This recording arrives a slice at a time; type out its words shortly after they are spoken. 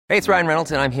Hey, it's Ryan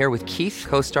Reynolds, and I'm here with Keith,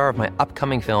 co-star of my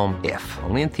upcoming film, If,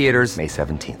 only in theaters May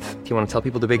 17th. Do you want to tell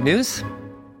people the big news?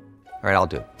 All right, I'll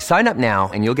do it. Sign up now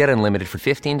and you'll get unlimited for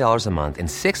 $15 a month and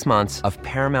 6 months of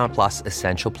Paramount Plus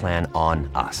Essential Plan on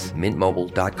us.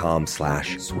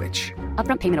 MintMobile.com/switch.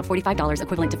 Upfront payment of $45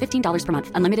 equivalent to $15 per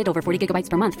month. Unlimited over 40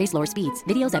 gigabytes per month. Face lower speeds.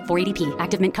 Videos at 480p.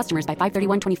 Active Mint customers by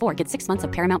 531.24 get 6 months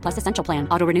of Paramount Plus Essential Plan.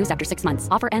 Auto renews after 6 months.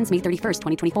 Offer ends May 31st,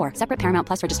 2024. Separate Paramount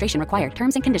Plus registration required.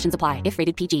 Terms and conditions apply if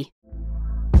rated PG.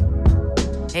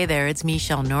 Hey there, it's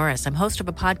Michelle Norris. I'm host of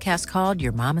a podcast called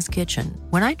Your Mama's Kitchen.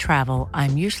 When I travel,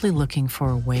 I'm usually looking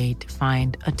for a way to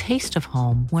find a taste of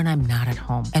home when I'm not at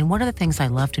home. And one of the things I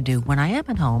love to do when I am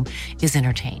at home is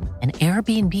entertain. And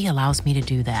Airbnb allows me to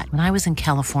do that. When I was in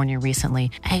California recently,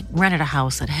 I rented a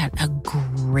house that had a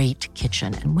great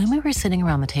kitchen. And when we were sitting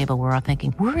around the table, we were all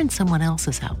thinking, we're in someone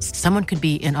else's house. Someone could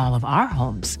be in all of our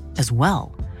homes as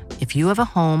well. If you have a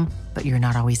home, but you're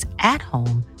not always at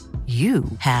home, you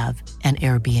have an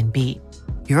Airbnb.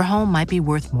 Your home might be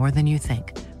worth more than you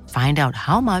think. Find out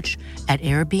how much at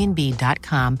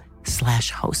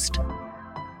airbnb.com/host.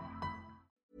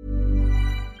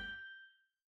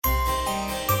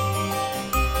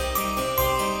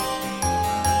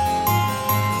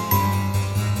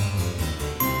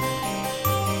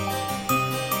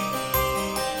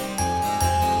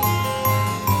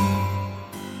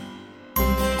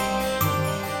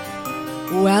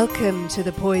 Welcome to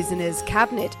the Poisoner's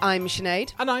Cabinet. I'm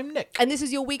Sinead. And I'm Nick. And this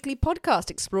is your weekly podcast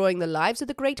exploring the lives of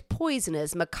the great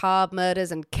poisoners, macabre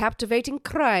murders and captivating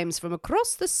crimes from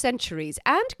across the centuries,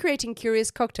 and creating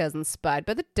curious cocktails inspired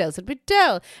by the tales that we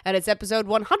tell. And it's episode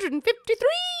 153!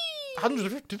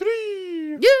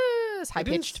 153! Yes!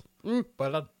 High-pitched.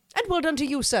 Well done. And well done to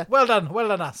you, sir. Well done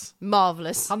us.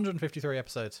 Marvellous. 153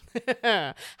 episodes.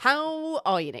 How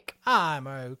are you, Nick? I'm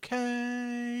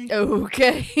okay.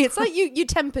 Okay. It's like you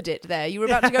tempered it there. You were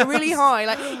about to go really high,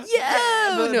 like,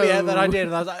 Yeah, that I did,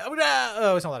 and I was like, oh,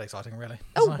 no. It's not that exciting, really.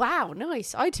 Oh, wow,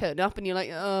 nice. I turned up and you're like,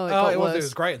 it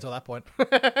was great until that point.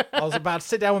 I was about to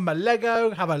sit down with my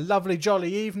Lego, have a lovely,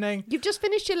 jolly evening. You've just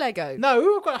finished your Lego?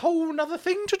 No, I've got a whole other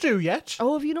thing to do yet.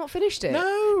 Oh, have you not finished it?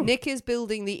 No. Nick is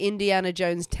building the Indiana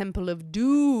Jones Temple of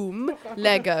Doom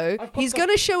Lego. He's going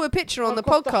to show a picture on the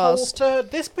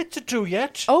podcast. This bit to do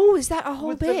yet. Oh, is that a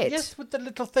whole bit? Yes, with the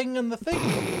little thing and the thing.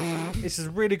 This is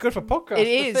really good for podcasts. It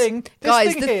is.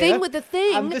 Guys, the thing with the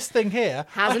thing. And this thing here.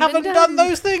 I Hasn't haven't been done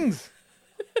those things.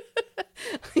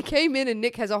 He came in and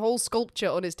Nick has a whole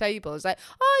sculpture on his table. It's like,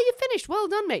 oh, you finished. Well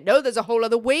done, mate. No, there's a whole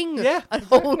other wing. Yeah, a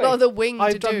whole other wing to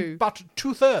I've do. done but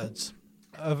 2/3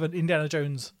 of an Indiana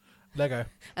Jones Lego.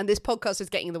 And this podcast is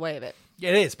getting in the way of it.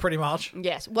 It is, pretty much.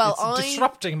 Yes. Well, it's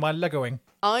disrupting my Legoing.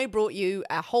 I brought you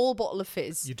a whole bottle of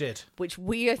fizz. You did. Which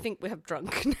I think we have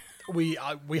drunk. We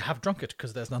have drunk it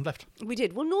because there's none left. We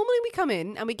did. Well, normally we come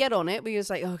in and we get on it. We just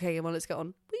like, okay, well, let's get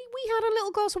on. We had a little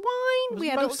glass of wine. We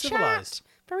had a little chat.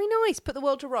 Very nice. Put the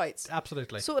world to rights.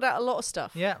 Absolutely. Sorted out a lot of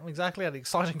stuff. Yeah, exactly. Had an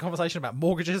exciting conversation about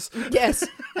mortgages. Yes.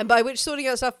 And by which sorting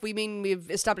out stuff, we mean we've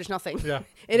established nothing. Yeah.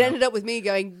 It ended up with me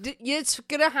going, it's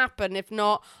going to happen. If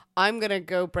not, I'm going to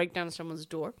go break down someone's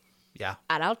door. Yeah.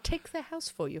 And I'll take their house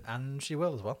for you. And she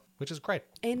will as well, which is great.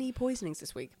 Any poisonings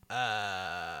this week?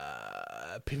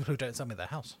 People who don't sell me their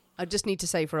house. I just need to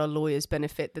say for our lawyers'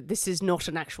 benefit that this is not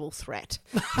an actual threat.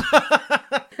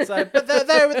 But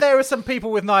there are some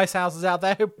people with nice houses out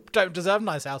there who don't deserve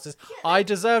nice houses. Yeah. I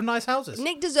deserve nice houses.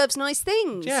 Nick deserves nice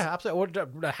things. Yeah, absolutely.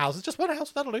 Or houses, just one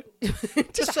house, that'll do.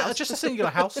 just a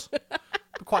singular house.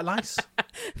 Quite nice.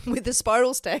 With a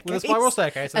spiral staircase. With a spiral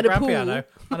staircase and a grand piano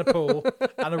and a pool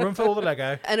and a room for all the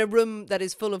Lego. And a room that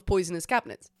is full of poisonous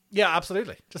cabinets. Yeah,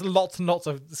 absolutely. Just lots and lots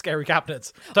of scary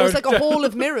cabinets. It's like a hall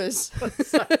of mirrors.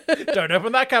 Don't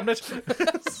open that cabinet.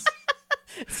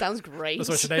 Sounds great. That's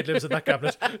why Sinead lives in that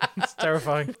cabinet. It's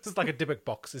terrifying. It's like a Dybbuk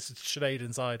box. It's Sinead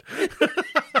inside.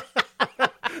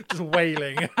 Just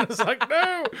wailing. It's like,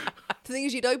 no! The thing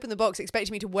is, you'd open the box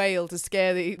expecting me to wail to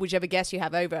scare whichever guest you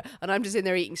have over, and I'm just in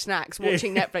there eating snacks,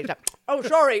 watching Netflix. Like, oh,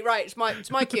 sorry, right, it's my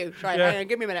cue. Right, hang on,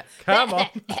 give me a minute. Come on.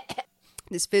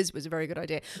 This fizz was a very good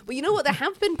idea. But you know what? There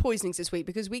have been poisonings this week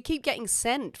because we keep getting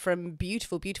sent from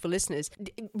beautiful, beautiful listeners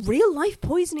real life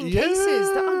poisoning cases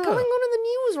that are going on in the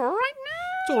news right now.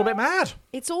 It's all a bit mad.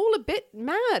 It's all a bit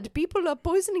mad. People are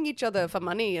poisoning each other for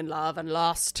money and love and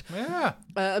lust. Yeah.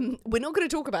 We're not going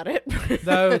to talk about it.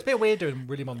 No, it's a bit weird doing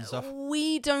really modern stuff.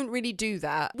 We don't really do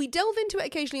that. We delve into it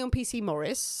occasionally on PC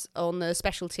Morris, on the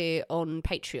special tier on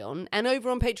Patreon. And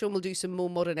over on Patreon, we'll do some more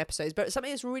modern episodes. But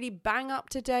something that's really bang up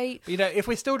to date. You know, if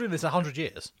we're still doing this 100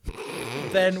 years,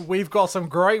 then we've got some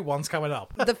great ones coming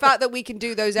up. The fact that we can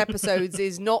do those episodes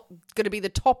is not going to be the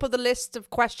top of the list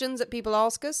of questions that people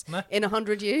ask us in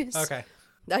 100 100 years. Okay.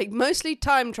 Like, mostly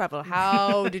time travel.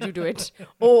 How did you do it?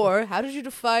 Or how did you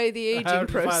defy the aging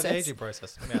process? The aging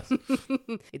process, yes.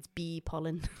 It's bee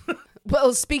pollen.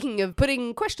 Well, speaking of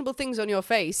putting questionable things on your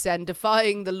face and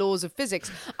defying the laws of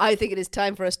physics, I think it is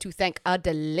time for us to thank our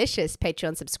delicious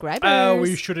Patreon subscribers.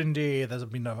 We should indeed. There's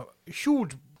been a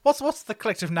huge... What's the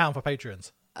collective noun for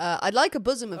Patreons? I'd like a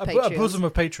bosom of Patreons. A bosom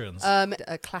of Patreons.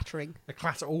 A clattering. A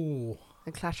clatter... Ooh.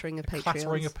 A clattering of Patreons.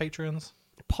 Clattering of Patreons.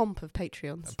 Pomp of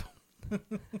Patreons.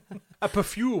 A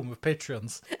perfume of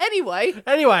Patreons.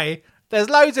 Anyway, there's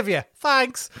loads of you.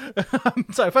 Thanks.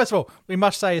 So, first of all, we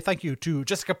must say thank you to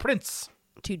Jessica Prince.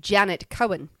 To Janet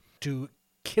Cohen. To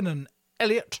Kinnan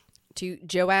Elliott. To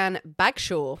Joanne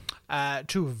Bagshaw.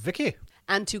 To Vicky.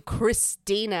 And to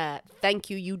Christina. Thank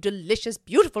you, you delicious,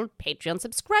 beautiful Patreon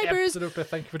subscribers. Absolutely.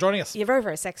 Thank you for joining us. You're very,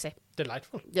 very sexy.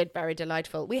 Delightful. You're very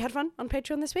delightful. We had fun on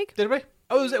Patreon this week. Did we?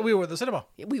 Oh, we were at the cinema.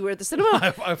 We were at the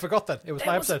cinema. I forgot that. It was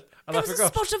my episode. And there was a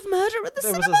spot of murder at the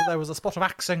cinema. There was a spot of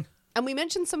axing. And we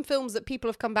mentioned some films that people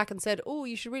have come back and said, oh,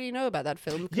 you should really know about that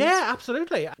film. Yeah,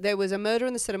 absolutely. There was a murder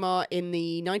in the cinema in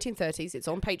the 1930s. It's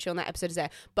on Patreon. That episode is there.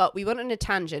 But we went on a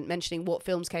tangent mentioning what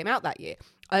films came out that year.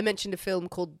 I mentioned a film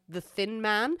called The Thin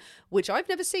Man, which I've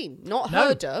never seen,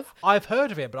 heard of. I've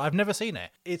heard of it, but I've never seen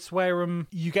it. It's where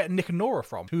you get Nick and Nora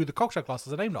from, who the cocktail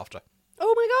classes are named after.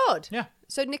 Oh my God. Yeah.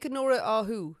 So Nick and Nora are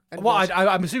who? And well,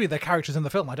 I'm assuming they're characters in the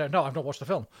film. I don't know. I've not watched the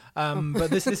film. But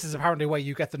this is apparently where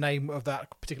you get the name of that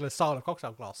particular style of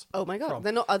cocktail glass. Oh my God.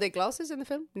 From. Are they glasses in the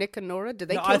film? Nick and Nora? Did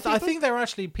they kill people? I think they're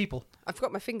actually people. I've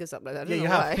got my fingers up like that. I don't Yeah, you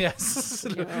know why. have. Yes.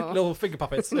 Little finger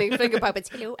puppets. Finger puppets.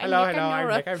 Hello, I'm Nick and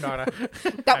Nora. I'm Nora.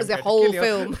 That was the whole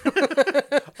film.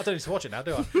 I don't need to watch it now,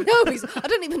 do I? No, I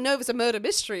don't even know if it's a murder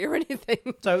mystery or anything.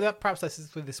 So perhaps this is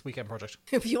for this weekend project.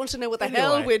 If you want to know what the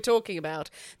hell we're talking about,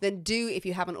 then do, if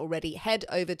you haven't already, head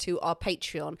over to our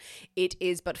Patreon. It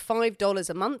is but $5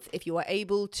 a month if you are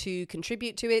able to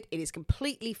contribute to it. It is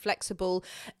completely flexible.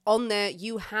 On there,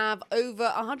 you have over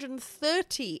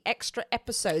 130 extra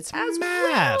episodes, as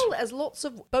well as lots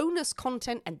of bonus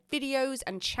content and videos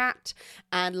and chat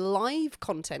and live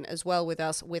content as well with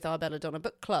us, with our Belladonna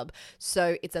Book Club.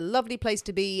 So it's a lovely place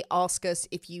to be. Ask us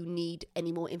if you need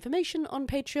any more information on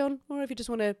Patreon, or if you just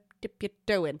want to dip your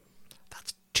toe in.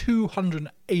 That's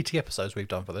 280 episodes we've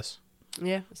done for this.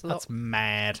 Yeah, it's a lot. That's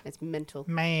mad. It's mental.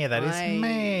 Mad, that is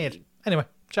mad. Anyway,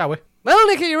 shall we? Well,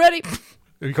 Nick, are you ready?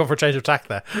 We've gone for a change of tack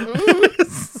there.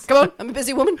 Come on, I'm a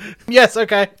busy woman. Yes,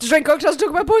 okay. To drink cocktails, talk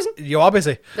about poison? You are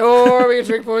busy. Or we can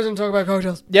drink poison, talk about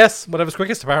cocktails. Yes, whatever's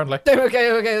quickest, apparently.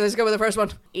 Okay, let's go with the first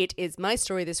one. It is my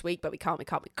story this week, but we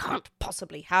can't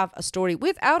possibly have a story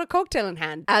without a cocktail in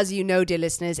hand. As you know, dear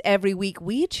listeners, every week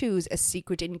we choose a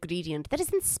secret ingredient that is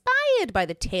inspired by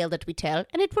the tale that we tell,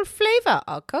 and it will flavour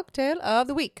our cocktail of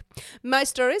the week. My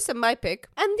story is my pick,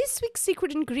 and this week's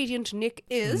secret ingredient, Nick,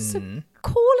 is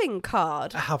calling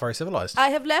card. How very civilised. I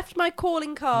have left my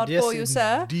calling card for you,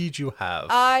 sir. Indeed you have.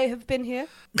 I have been here.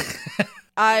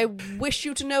 I wish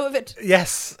you to know of it.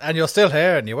 Yes, and you're still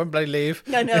here and you won't bloody leave.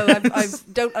 No, I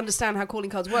don't understand how calling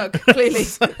cards work, clearly.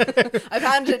 I've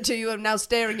handed it to you and I'm now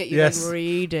staring at you and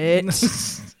read it.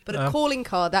 But a calling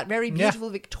card, that very beautiful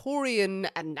Victorian,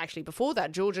 and actually before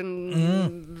that,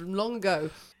 Georgian, long ago,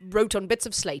 wrote on bits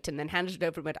of slate and then handed it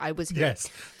over and went, I was here. Yes,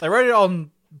 they wrote it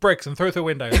on bricks and threw it through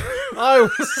windows.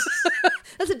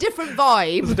 That's a different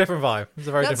vibe. It's a different vibe. It's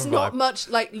a very different vibe. That's not much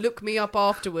like look me up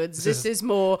afterwards. This is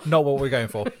more... Not what we're going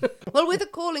for. Well, with a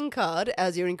calling card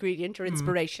as your ingredient or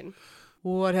inspiration,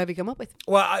 what have you come up with?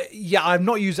 Well, I've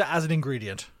not used it as an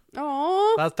ingredient.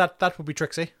 Aww. That would be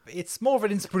tricksy. It's more of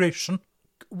an inspiration.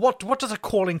 What does a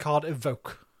calling card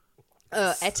evoke?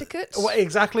 Etiquette? Well,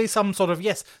 exactly. Some sort of,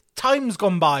 times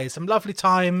gone by. Some lovely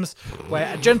times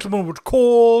where a gentleman would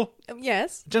call.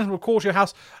 Yes. A gentleman would call to your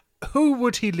house. Who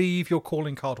would he leave your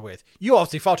calling card with? You're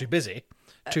obviously far too busy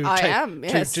to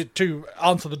to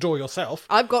answer the door yourself.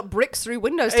 I've got bricks through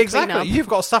windows to clean up. You've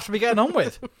got stuff to be getting on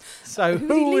with. So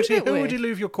who would he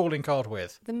leave your calling card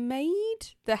with? The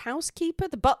maid, the housekeeper,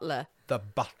 the butler. The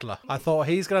butler. I thought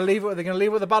he's going to leave it. They're going to leave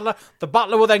it with the butler. The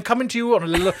butler will then come into you on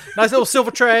a nice little silver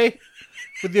tray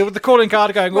with the calling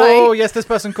card, going, "Oh yes, this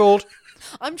person called."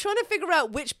 I'm trying to figure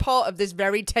out which part of this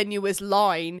very tenuous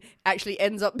line actually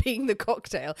ends up being the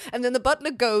cocktail. And then the butler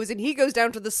goes and he goes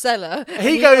down to the cellar.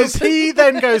 He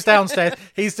then goes downstairs.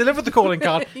 He's delivered the calling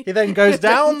card. He then goes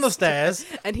down the stairs.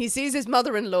 And he sees his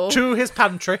mother-in-law. To his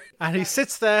pantry. And he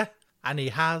sits there and he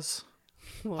has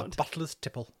a butler's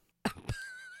tipple.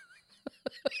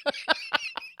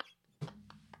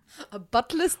 A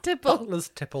butler's tipple. Butler's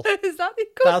tipple. Is that it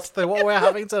called? That's what we're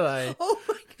having today. Oh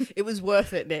my! It was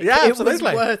worth it, Nick. Yeah, it absolutely.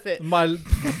 was worth it. My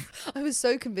I was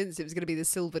so convinced it was going to be the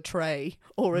silver tray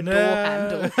or a door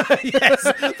handle. Yes,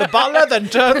 the butler then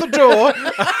turned the door,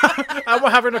 and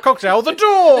we're having a cocktail. The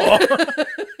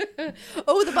door.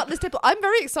 Oh, the butler's tipple! I'm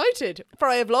very excited, for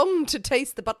I have longed to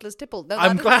taste the butler's tipple. No,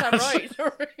 I'm that glad. doesn't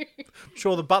sound right. I'm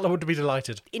sure the butler would be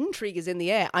delighted. Intrigue is in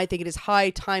the air. I think it is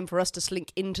high time for us to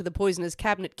slink into the poisoner's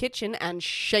cabinet kitchen and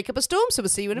shake up a storm. So we'll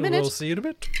see you in a minute. We'll see you in a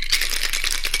bit.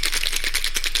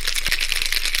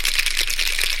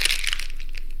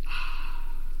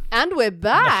 And we're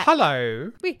back.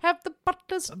 Hello. We have the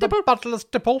butler's The tipple. butler's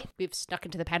tipple. We've snuck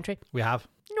into the pantry. We have.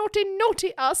 Naughty,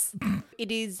 naughty us.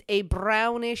 It is a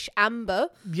brownish amber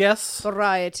Yes,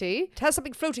 variety. It has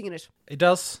something floating in it. it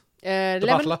does. The Lemon.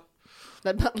 butler.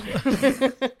 The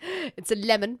butler. It's a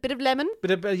lemon. Bit of lemon.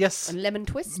 Yes. And lemon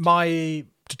twist. My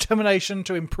determination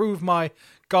to improve my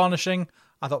garnishing.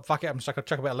 I thought, fuck it, I'm just going to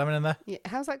chuck a bit of lemon in there. Yeah,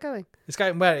 how's that going? It's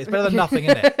going well. It's better than nothing,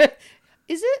 isn't it?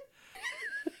 Is it?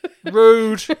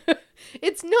 Rude.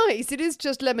 It's nice. It is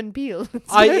just lemon peel.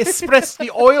 I express the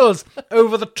oils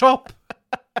over the top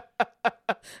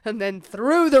And then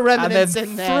threw the and remnants then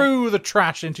in there. threw the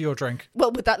trash into your drink.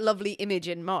 Well, with that lovely image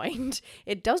in mind,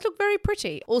 it does look very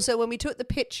pretty. Also, when we took the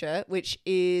picture, which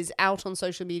is out on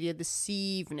social media this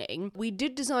evening, we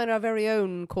did design our very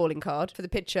own calling card for the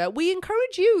picture. We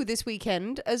encourage you this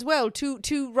weekend as well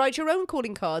to write your own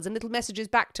calling cards and little messages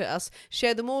back to us.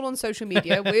 Share them all on social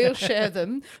media. We'll share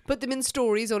them. Put them in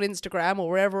stories on Instagram or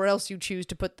wherever else you choose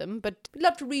to put them. But we'd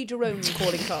love to read your own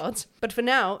calling cards. But for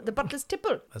now, the butler's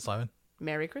tipple. That's Simon.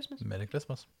 Merry Christmas. Merry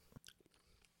Christmas.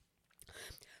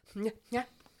 Yeah.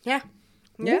 Yeah.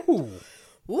 Ooh.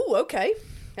 Ooh, okay.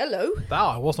 Hello. Wow,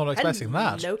 I was not expecting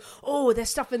that. Hello. Oh, there's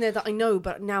stuff in there that I know,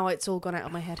 but now it's all gone out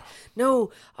of my head.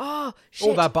 No. Oh, shit.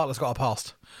 All that butler's got a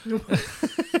past.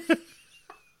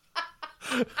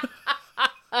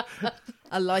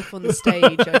 A life on the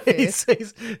stage, I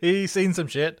fear. He's seen some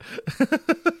shit.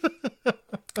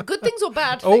 Good things or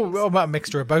bad things? Oh, a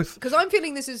mixture of both. Because I'm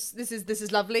feeling this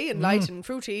is lovely and light and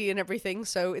fruity and everything,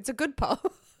 so it's a good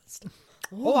past.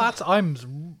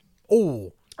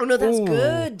 Oh, no, that's Ooh.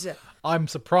 good. I'm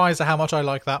surprised at how much I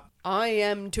like that. I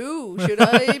am too. Should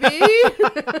I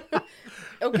be?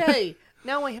 Okay.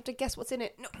 Now I have to guess what's in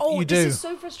it. No, You this do. is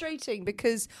so frustrating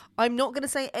because I'm not going to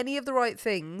say any of the right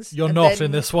things. You're and not then-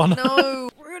 in this one. No.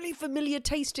 Really familiar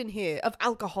taste in here of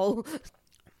alcohol.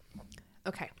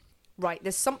 Okay. Right.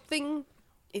 There's something.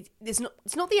 It's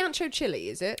not the ancho chili,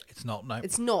 is it? It's not, no.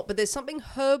 It's not, but there's something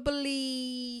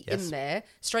herbally Yes. in there.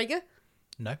 Strager?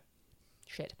 No.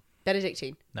 Shit.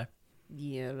 Benedictine. No.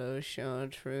 Yellow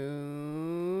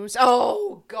chartreuse.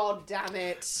 Oh, god damn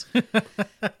it.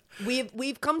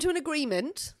 We've come to an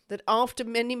agreement that after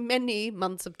many, many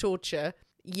months of torture,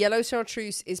 yellow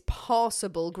chartreuse is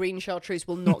passable. Green chartreuse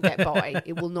will not get by.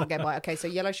 It will not get by. Okay, so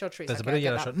yellow chartreuse. There's a okay, bit of I get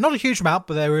yellow that. chartreuse. Not a huge amount,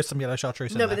 but there is some yellow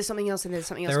chartreuse in No, there. but there's something else in there. There's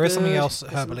something else There is something good. else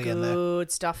There's some herbally in there.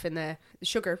 Good stuff in there.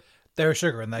 Sugar. There is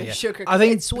sugar in there, yeah. Sugar, I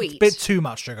think it's sweet. a bit too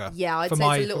much sugar. Yeah, I'd for say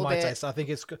my, it's a little for my bit. taste. I think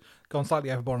it's gone slightly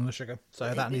overboard on the sugar,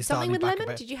 so that needs Something dialing with back lemon? a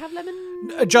bit. Did you have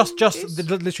lemon? Just juice?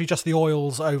 literally just the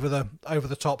oils over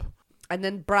the top. And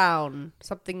then brown.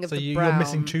 Something of So the brown. you're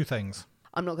missing two things.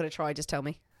 I'm not going to try. Just tell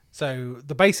me. So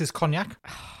the base is cognac, I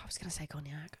was going to say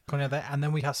cognac. there, and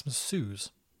then we have some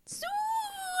Suze. Suze!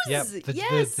 Yep,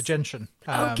 Yes! the gentian.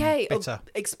 Okay. Bitter.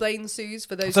 Explain Suze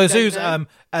for those So who don't Suze,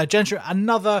 know. gentian,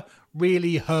 another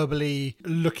really herbally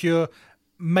liqueur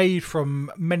made from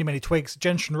many, many twigs.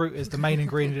 Gentian root is the main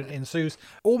ingredient in Suze.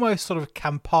 Almost sort of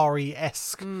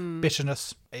Campari-esque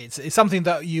bitterness. It's something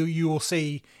that you will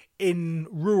see in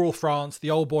rural France.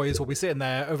 The old boys will be sitting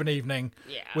there over an evening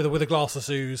with a glass of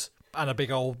Suze and a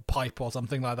big old pipe or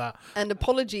something like that. And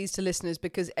apologies to listeners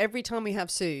because every time we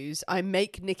have Suze, I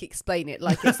make Nick explain it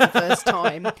like it's the first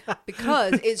time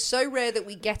because it's so rare that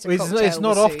we get a cocktail It's not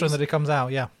with often Suze. that it comes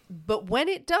out, yeah. But when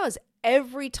it does,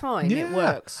 every time it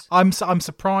works. I'm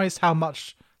surprised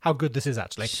how good this is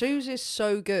actually. Suze is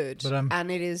so good, But, and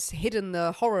it has hidden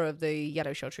the horror of the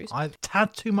yellow chartreuse. I've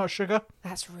had too much sugar.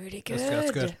 That's really good.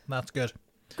 That's good. That's good.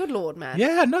 Good Lord, man.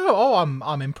 Yeah, no. Oh,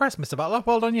 I'm impressed, Mr. Butler.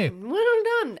 Well done, you. Well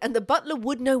done. And the butler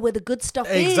would know where the good stuff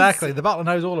is. Exactly. The butler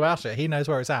knows all about it. He knows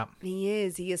where it's at. He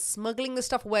is. He is smuggling the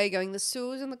stuff away, going, the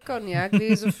Suze and the cognac,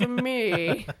 these are for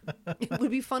me. It would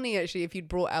be funny, actually, if you'd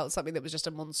brought out something that was just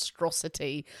a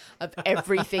monstrosity of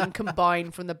everything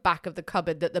combined from the back of the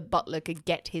cupboard that the butler could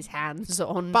get his hands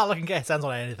on. Butler can get his hands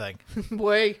on anything.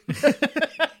 Boy.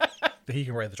 He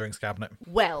can raid the drinks cabinet.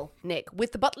 Well, Nick,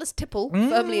 with the butler's tipple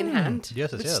firmly in hand,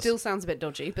 Yes, which yes. still sounds a bit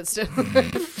dodgy, but still.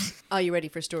 Are you ready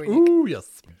for a story, Nick? Ooh,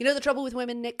 yes. You know the trouble with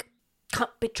women, Nick?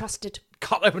 Can't be trusted.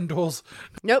 Can't open doors.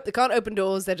 Nope, they can't open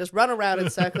doors. They just run around in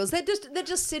circles. They're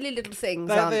just silly little things,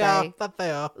 aren't they? That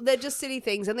they are. They're just silly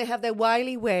things, and they have their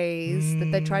wily ways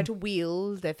that they try to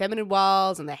wield, their feminine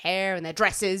wiles and their hair and their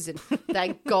dresses, and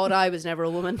thank God I was never a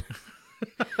woman.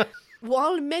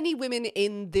 While many women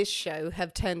in this show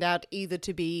have turned out either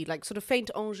to be like sort of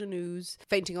faint ingenues,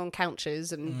 fainting on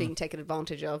couches and being taken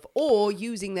advantage of, or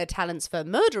using their talents for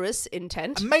murderous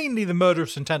intent. Mainly the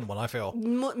murderous intent one, I feel.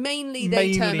 Mainly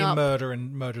they turn up murder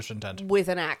and murderous intent. with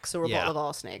an axe or a Yeah. bottle of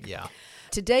arsenic. Yeah.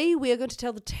 Today we are going to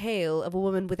tell the tale of a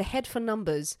woman with a head for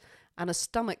numbers and a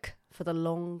stomach for the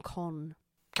long con.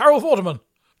 Carol Vorderman.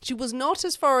 She was not,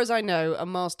 as far as I know, a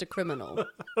master criminal.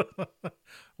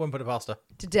 Won't put it past her.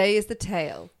 Today is the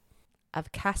tale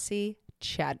of Cassie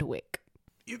Chadwick.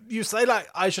 You say like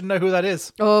I should know who that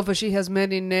is. Oh, for she has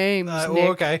many names, Nick.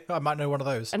 Okay, I might know one of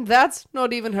those. And that's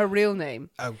not even her real name.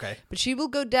 Okay. But she will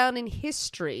go down in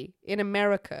history in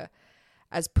America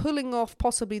as pulling off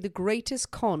possibly the greatest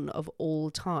con of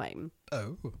all time.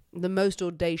 Oh, The most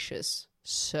audacious,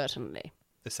 certainly.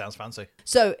 this sounds fancy.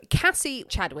 So, Cassie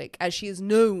Chadwick, as she is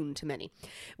known to many,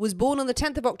 was born on the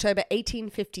 10th of October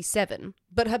 1857,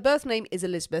 but her birth name is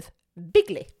Elizabeth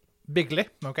Bigley. Bigley,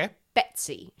 okay.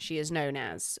 Betsy, she is known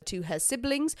as, to her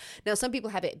siblings. Now, some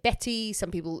people have it Betty, some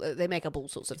people, they make up all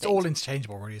sorts of It's things. all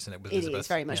interchangeable, really, isn't it, with Elizabeth? It is,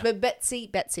 very much. Yeah. But Betsy,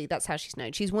 that's how she's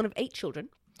known. She's one of 8 children,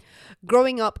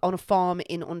 growing up on a farm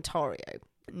in Ontario.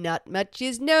 Not much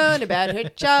is known about her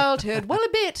childhood. Well,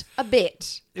 a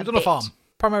bit. It was on a farm,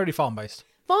 primarily farm-based.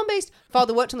 Farm-based.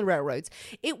 Father worked on the railroads.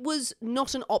 It was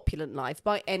not an opulent life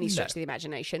by any stretch of the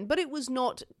imagination, but it was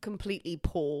not completely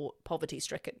poor,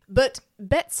 poverty-stricken. But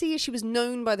Betsy, as she was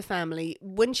known by the family,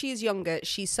 when she is younger,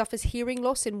 she suffers hearing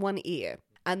loss in one ear,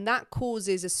 and that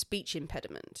causes a speech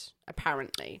impediment,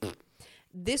 apparently.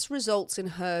 This results in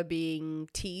her being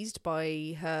teased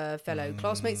by her fellow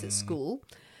classmates at school.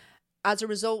 As a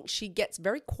result, she gets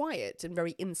very quiet and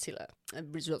very insular,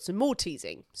 and results in more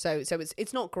teasing. So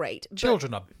it's not great. But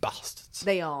Children are bastards.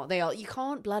 they are. You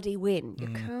can't bloody win. You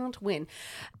can't win.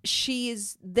 She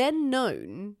is then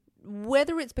known,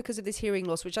 whether it's because of this hearing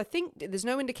loss, which I think there's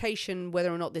no indication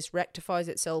whether or not this rectifies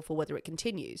itself or whether it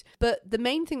continues. But the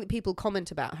main thing that people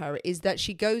comment about her is that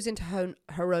she goes into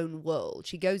her own world.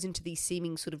 She goes into these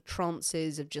seeming sort of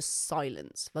trances of just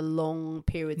silence for long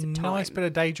periods of time. Nice bit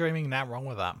of daydreaming, not wrong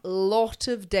with that. Lot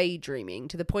of daydreaming,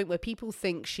 to the point where people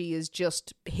think she is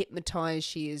just hypnotized.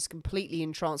 She is completely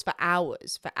entranced for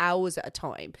hours at a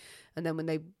time. And then when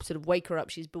they sort of wake her up,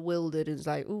 she's bewildered and is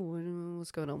like, "Oh, what's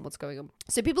going on?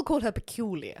 So people call her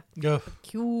peculiar. Ugh.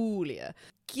 Peculiar.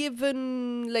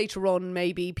 Given later on,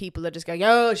 maybe people are just going,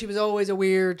 "Oh, she was always a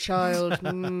weird child."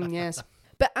 Yes.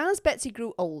 But as Betsy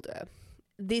grew older,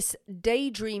 this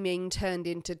daydreaming turned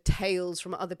into tales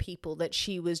from other people that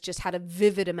she was just had a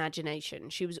vivid imagination.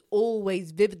 She was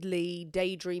always vividly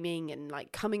daydreaming and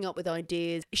like coming up with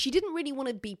ideas. She didn't really want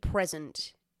to be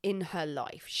present in her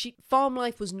life. Farm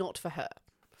life was not for her.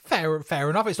 Fair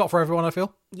enough. It's not for everyone, I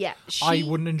feel. Yeah. I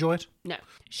wouldn't enjoy it. No.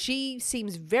 She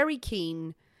seems very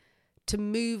keen to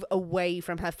move away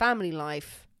from her family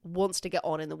life, wants to get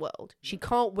on in the world. She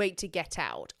can't wait to get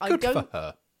out. Good for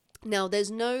her. Now, there's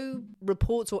no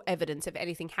reports or evidence of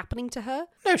anything happening to her.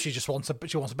 No, she just wants a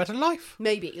better life.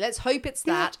 Maybe. Let's hope it's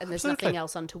that, and there's absolutely. nothing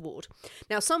else untoward.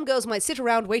 Now, some girls might sit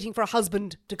around waiting for a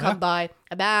husband to come by,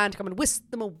 a man to come and whisk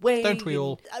them away. Don't we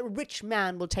all? A rich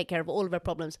man will take care of all of her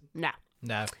problems. No.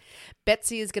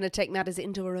 Betsy is going to take matters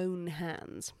into her own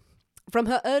hands. From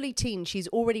her early teens, she's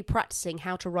already practicing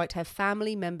how to write her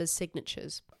family members'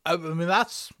 signatures. I mean,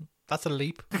 that's a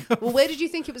leap. Well, where did you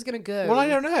think it was going to go? Well, I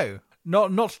don't know.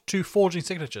 Not to forging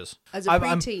signatures. As a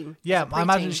preteen. Yeah, I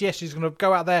imagine she's going to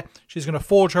go out there. She's going to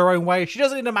forge her own way. She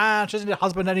doesn't need a man. She doesn't need a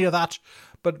husband, any of that.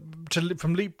 But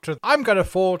from leap to, I'm going to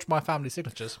forge my family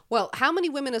signatures. Well, how many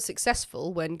women are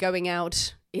successful when going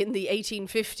out in the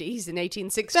 1850s and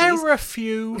 1860s? There were a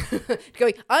few.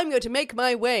 Going, I'm going to make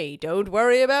my way. Don't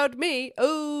worry about me.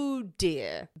 Oh,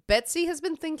 dear. Betsy has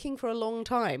been thinking for a long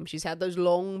time. She's had those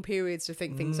long periods to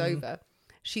think things over.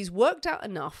 She's worked out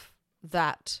enough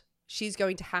that she's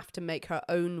going to have to make her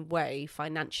own way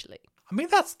financially. I mean,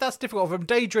 that's difficult. From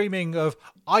daydreaming of,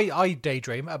 I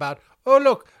daydream about, oh,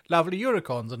 look, lovely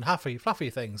unicorns and fluffy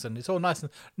things, and it's all nice,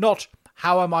 and not,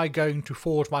 how am I going to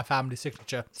forge my family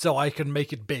signature so I can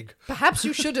make it big? Perhaps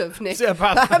you should have, Nick. Yeah,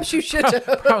 perhaps you should have.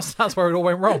 Perhaps that's where it all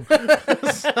went wrong.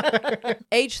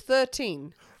 Age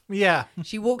 13. Yeah.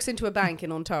 She walks into a bank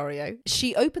in Ontario.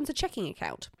 She opens a checking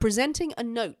account, presenting a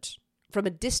note from a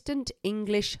distant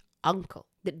English uncle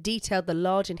that detailed the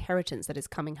large inheritance that is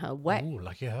coming her way. Ooh,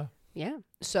 lucky her. Yeah.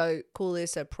 So call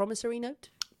this a promissory note.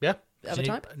 Yeah. Of a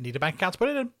type. Need a bank account to put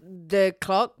it in. The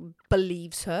clerk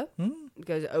believes her.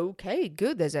 Goes, okay,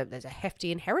 good. There's a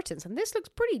hefty inheritance, and this looks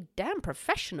pretty damn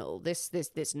professional. This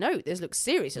note. This looks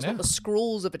serious. It's not the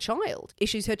scrawls of a child.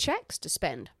 Issues her checks to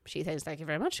spend. She says, "Thank you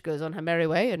very much." Goes on her merry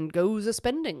way and goes a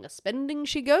spending. A spending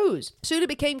she goes. Soon it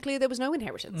became clear there was no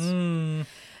inheritance.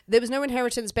 There was no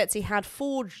inheritance. Betsy had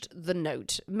forged the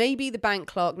note. Maybe the bank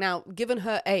clerk, now, given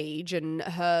her age and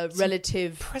her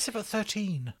relative Impressive at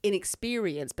 13.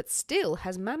 inexperience, but still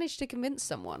has managed to convince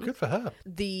someone. Good for her.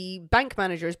 The bank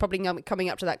manager is probably coming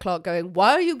up to that clerk going,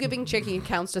 why are you giving checking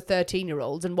accounts to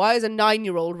 13-year-olds? And why is a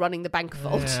 9-year-old running the bank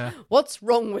vault? Yeah. What's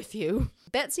wrong with you?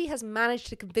 Betsy has managed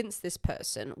to convince this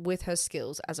person with her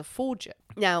skills as a forger.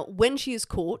 Now, when she is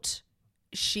caught,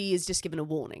 she is just given a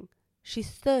warning.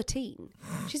 She's 13.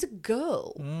 She's a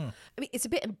girl. I mean, it's a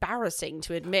bit embarrassing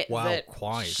to admit that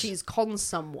she's conned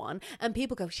someone, and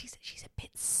people go, she's a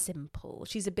bit simple.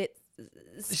 She's a bit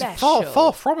special.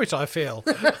 Far from it, I feel.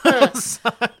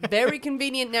 Very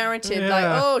convenient narrative, Yeah.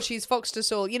 like, oh, she's foxed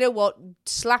us all. You know what?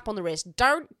 Slap on the wrist.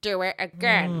 Don't do it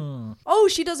again. Oh,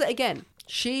 she does it again.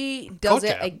 She does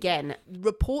it again.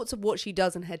 Reports of what she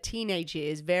does in her teenage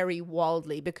years vary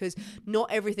wildly because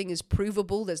not everything is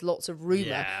provable. There's lots of rumor.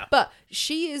 Yeah. But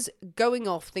she is going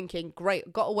off thinking,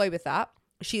 great, got away with that.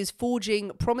 She is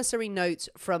forging promissory notes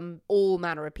from all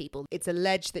manner of people. It's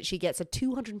alleged that she gets a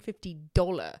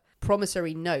 $250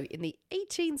 promissory note in the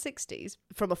 1860s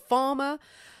from a farmer.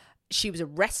 She was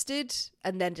arrested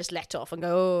and then just let off and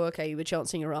go, oh, okay, you were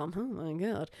chancing your arm. Oh, my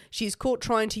God. She's caught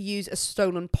trying to use a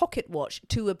stolen pocket watch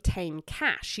to obtain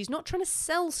cash. She's not trying to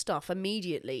sell stuff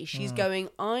immediately. She's going,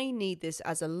 I need this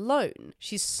as a loan.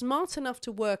 She's smart enough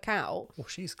to work out. Oh,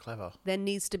 she's clever. There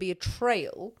needs to be a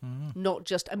trail, not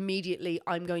just immediately,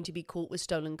 I'm going to be caught with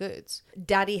stolen goods.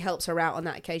 Daddy helps her out on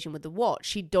that occasion with the watch.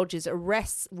 She dodges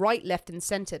arrests right, left, and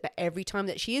centre. But every time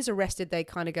that she is arrested, they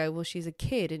kind of go, well, she's a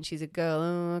kid and she's a girl.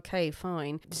 Oh, okay,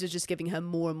 fine. This is just giving her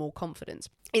more and more confidence.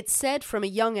 It's said from a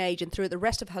young age and through the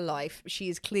rest of her life, she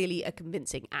is clearly a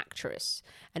convincing actress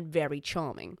and very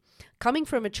charming. Coming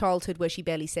from a childhood where she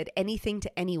barely said anything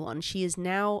to anyone, she is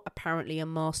now apparently a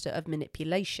master of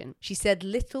manipulation. She said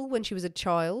little when she was a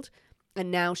child, and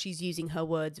now she's using her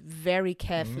words very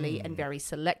carefully and very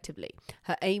selectively.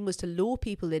 Her aim was to lure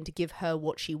people in to give her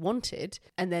what she wanted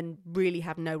and then really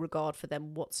have no regard for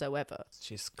them whatsoever.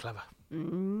 She's clever.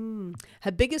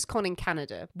 Her biggest con in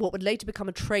Canada, what would later become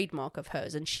a trademark of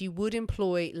hers, and she would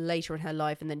employ later in her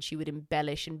life and then she would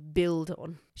embellish and build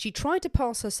on. She tried to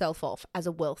pass herself off as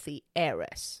a wealthy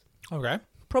heiress. Okay.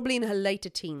 Probably in her later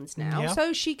teens now, Yeah.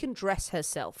 so she can dress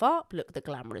herself up, look the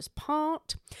glamorous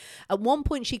part. At one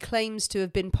point, she claims to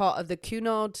have been part of the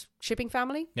Cunard shipping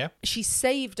family. Yeah. She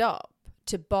saved up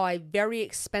to buy very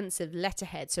expensive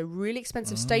letterhead, so really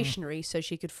expensive stationery, so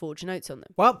she could forge notes on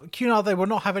them. Well, Cunard, they will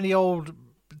not have any old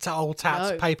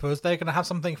tats No. papers. They're going to have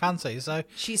something fancy. So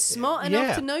She's smart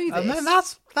enough to know this. And then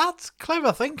that's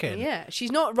clever thinking. Yeah,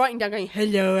 she's not writing down going,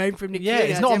 hello, I'm from the Yeah,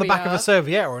 Cunard, it's not on the here we back of are." a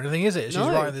serviette or anything, is it? She's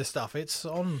No. writing this stuff. It's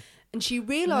on. And she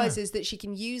realises that she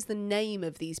can use the name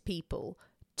of these people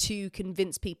to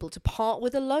convince people to part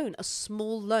with a loan, a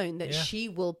small loan that Yeah. she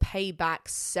will pay back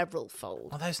several fold.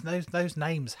 Well, those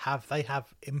names have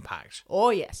impact.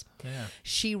 Oh, yes. Yeah.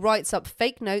 She writes up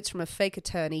fake notes from a fake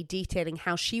attorney detailing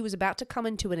how she was about to come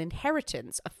into an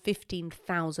inheritance of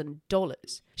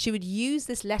 $15,000. She would use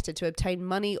this letter to obtain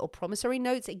money or promissory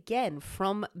notes again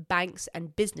from banks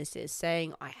and businesses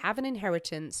saying, I have an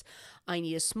inheritance, I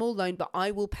need a small loan, but I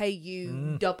will pay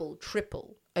you double,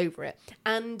 triple over it.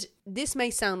 And this may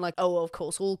sound like, oh, of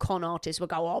course, all con artists will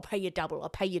go, I'll pay you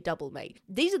double, mate.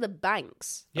 These are the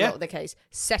banks, a lot of the case,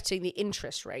 setting the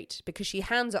interest rate because she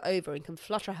hands it over and can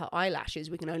flutter her eyelashes,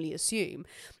 we can only assume.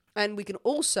 And we can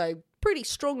also pretty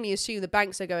strongly assume the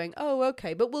banks are going, oh,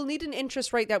 okay, but we'll need an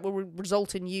interest rate that will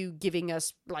result in you giving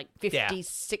us like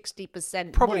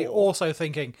 50-60% Probably more. also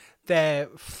thinking they're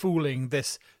fooling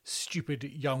this stupid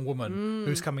young woman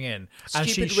who's coming in.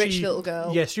 Stupid rich little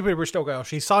girl. Yeah, stupid rich little girl.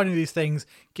 She's signing these things,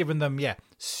 giving them,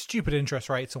 stupid interest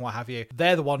rates and what have you.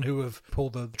 They're the one who have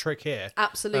pulled the trick here.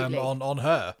 Absolutely. On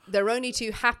her. They're only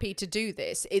too happy to do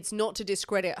this. It's not to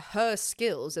discredit her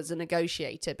skills as a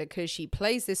negotiator because she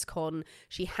plays this con,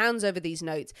 she hands over these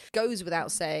notes, goes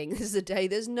without saying, this is a day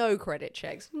there's no credit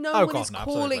checks. No one is calling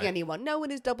absolutely. anyone. No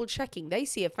one is double checking. They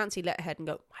see a fancy letterhead and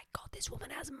go, my God, this woman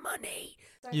has money.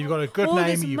 You've got a good All name,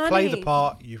 this you play the money.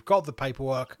 part, you've got the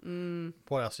paperwork.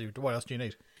 What else do you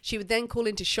need? She would then call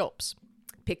into shops,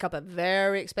 pick up a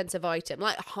very expensive item,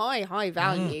 like high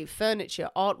value furniture,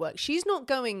 artwork. She's not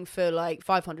going for like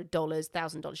 $500,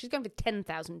 $1,000. She's going for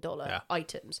 $10,000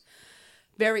 items.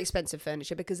 Very expensive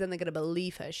furniture, because then they're going to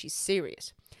believe her. She's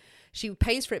serious. She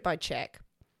pays for it by check.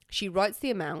 She writes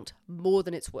the amount more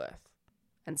than it's worth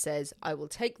and says, I will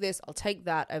take this, I'll take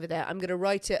that over there. I'm going to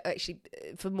write it actually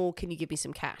for more. Can you give me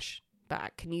some cash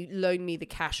back? Can you loan me the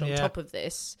cash on top of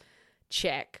this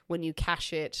check? When you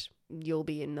cash it, you'll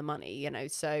be in the money, you know.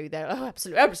 So they're,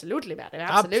 absolutely, madam,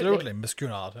 absolutely, Miss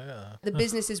Cunard. Yeah. The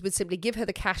businesses would simply give her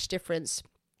the cash difference.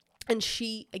 And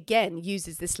she, again,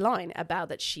 uses this line about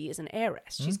that she is an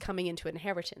heiress. She's coming into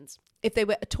inheritance. If they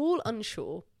were at all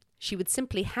unsure, she would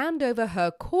simply hand over her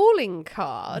calling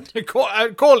card.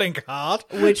 Calling card?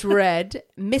 Which read,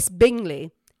 Miss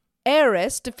Bingley,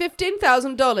 heiress to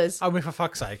 $15,000. I mean, for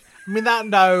fuck's sake. I mean, that,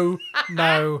 no,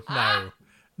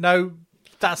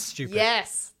 that's stupid.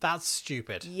 Yes. That's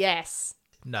stupid. Yes.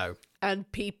 No.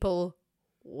 And people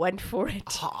went for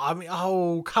it. I mean,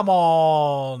 oh, come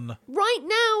on. Right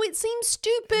now, it seems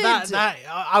stupid.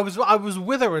 I was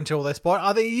with her until this point.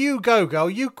 I think you go,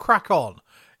 girl. You crack on.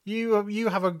 You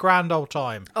have a grand old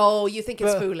time. Oh, you think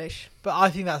it's foolish. But I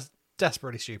think that's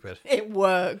desperately stupid. It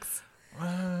works.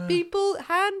 People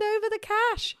hand over the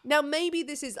cash. Now, maybe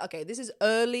this is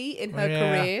early in her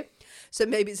career. So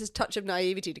maybe it's a touch of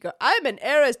naivety to go, I'm an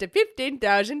heiress to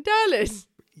 $15,000.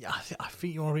 Yeah, I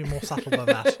think you want to be more subtle than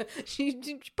that.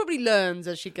 She probably learns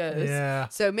as she goes. Yeah.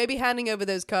 So maybe handing over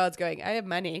those cards going, I have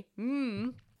money.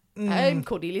 I'm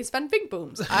Cornelius Van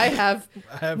Vinkbooms. I have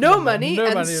no money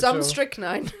and some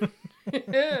strychnine.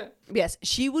 Yes,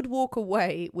 she would walk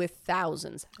away with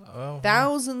thousands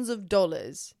of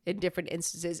dollars in different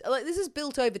instances. Like, this is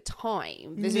built over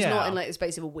time. This is not in like the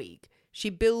space of a week. She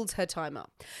builds her time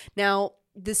up. Now,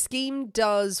 the scheme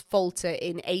does falter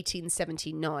in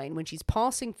 1879. When she's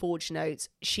passing forged notes,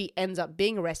 she ends up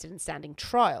being arrested and standing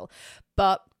trial.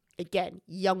 But again,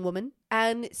 young woman,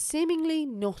 and seemingly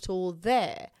not all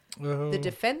there. The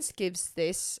defense gives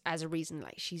this as a reason,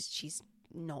 like she's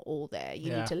not all there.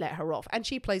 You need to let her off. And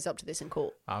she plays up to this in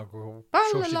court. Sure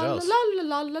she does.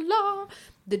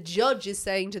 The judge is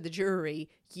saying to the jury,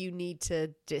 you need to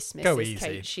dismiss this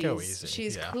case. Go easy.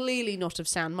 She's clearly not of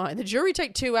sound mind. The jury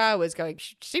take 2 hours going,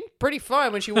 she seemed pretty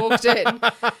fine when she walked in.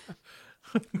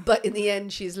 But in the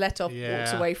end, she's let off,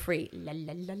 walks away free. La,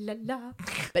 la, la, la, la.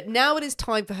 But now it is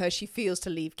time for her, she feels, to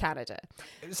leave Canada.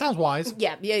 It sounds wise.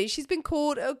 Yeah, she's been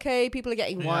caught. Okay, people are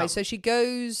getting wise. So she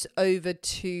goes over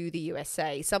to the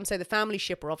USA. Some say the family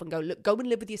ship her off and go, look, go and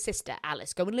live with your sister,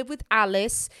 Alice. Go and live with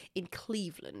Alice in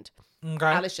Cleveland. Okay.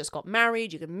 Alice just got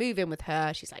married. You can move in with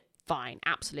her. She's like, fine,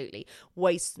 absolutely.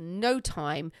 Wastes no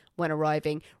time when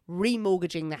arriving,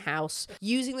 remortgaging the house,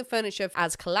 using the furniture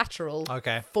as collateral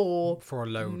for a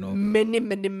loan.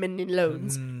 Many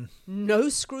loans. No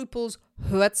scruples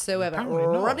whatsoever.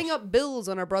 Running up bills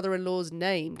on her brother-in-law's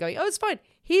name, going, oh, it's fine.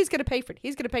 He's going to pay for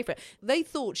it. They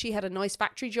thought she had a nice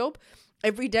factory job.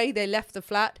 Every day they left the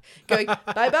flat going,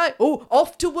 bye-bye. Oh,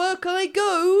 off to work I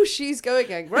go. She's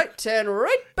going, right, turn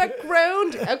right back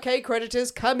round. Okay,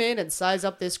 creditors, come in and size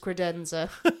up this credenza.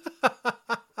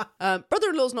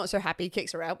 Brother-in-law's not so happy. He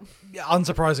kicks her out. Yeah,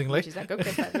 unsurprisingly. She's like,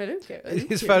 okay.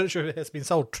 His furniture has been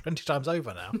sold 20 times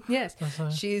over now. Yes.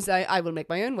 She's, I will make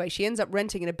my own way. She ends up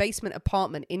renting in a basement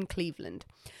apartment in Cleveland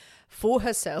for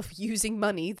herself, using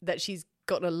money that she's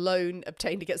gotten a loan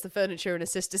obtained against the furniture in her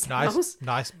sister's house.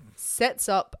 Nice. Sets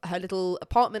up her little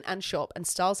apartment and shop and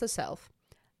styles herself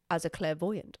as a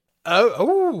clairvoyant.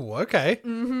 Oh, okay.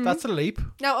 Mm-hmm. That's a leap.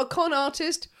 Now, a con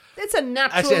artist, it's a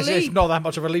natural leap. It's not that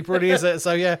much of a leap, really, is it?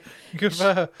 So, yeah, good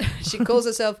for her. She calls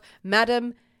herself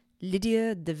Madame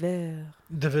Lydia de Vere.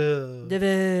 De Vere.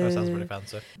 That sounds really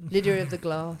fancy. Lydia of the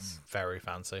Glass. Very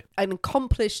fancy. An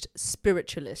accomplished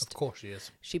spiritualist. Of course she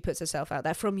is. She puts herself out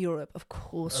there. From Europe. Of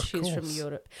course she's from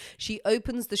Europe. She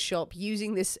opens the shop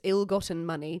using this ill-gotten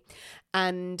money,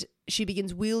 and she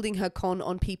begins wielding her con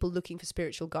on people looking for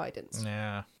spiritual guidance.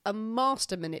 Yeah. A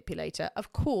master manipulator.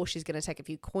 Of course she's going to take a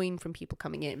few coin from people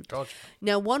coming in. Gotcha.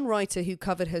 Now, one writer who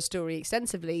covered her story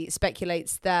extensively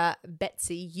speculates that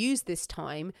Betsy used this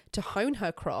time to hone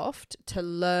her craft, to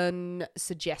learn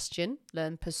suggestion,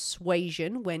 learn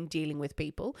persuasion when dealing with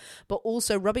people, but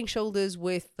also rubbing shoulders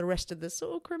with the rest of the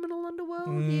sort of criminal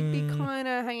underworld. You'd be kind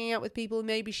of hanging out with people.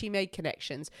 Maybe she made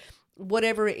connections.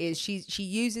 Whatever it is, she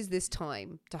uses this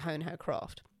time to hone her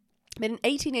craft. But in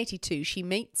 1882, she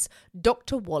meets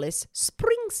Dr. Wallace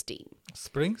Springsteen.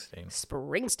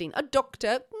 Springsteen, a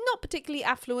doctor, not particularly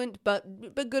affluent, but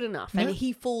good enough. And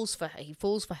he falls for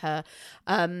her.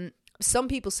 Some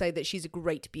people say that she's a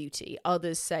great beauty.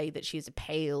 Others say that she's a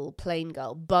pale, plain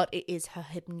girl. But it is her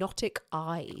hypnotic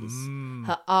eyes.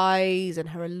 Her eyes and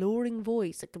her alluring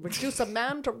voice that can reduce a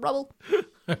man to rubble.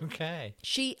 Okay.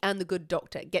 She and the good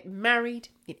doctor get married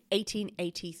in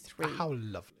 1883. How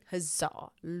lovely. Huzzah.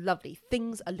 Lovely.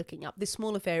 Things are looking up. This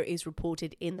small affair is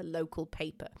reported in the local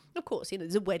paper. Of course,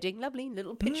 there's a wedding. Lovely.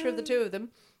 Little picture of the two of them.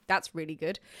 That's really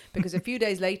good. Because a few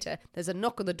days later, there's a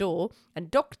knock on the door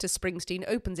and Dr. Springsteen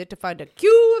opens it to find a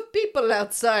queue of people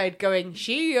outside going,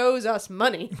 she owes us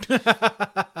money.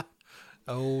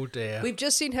 Oh dear. We've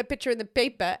just seen her picture in the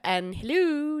paper and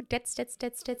hello, debts.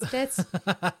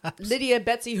 Lydia,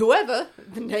 Betsy, whoever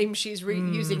the name she's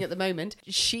using at the moment,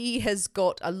 she has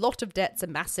got a lot of debts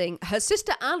amassing. Her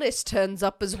sister Alice turns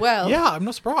up as well. Yeah, I'm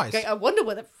not surprised. Okay, I wonder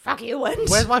where the fuck you went.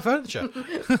 Where's my furniture?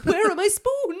 Where are my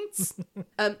spoons?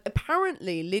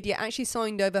 Apparently, Lydia actually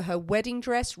signed over her wedding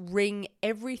dress, ring,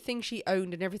 everything she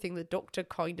owned and everything the doctor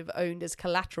kind of owned as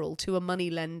collateral to a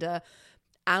moneylender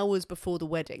hours before the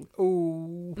wedding.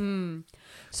 Oh.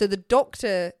 So the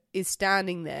doctor is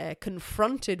standing there,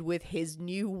 confronted with his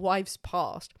new wife's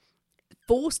past,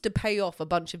 forced to pay off a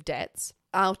bunch of debts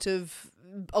out of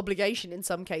obligation in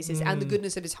some cases and the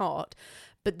goodness of his heart.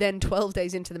 But then 12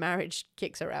 days into the marriage,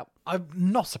 kicks her out. I'm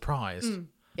not surprised.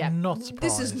 Yeah. Not surprised.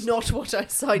 This is not what I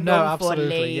signed on for,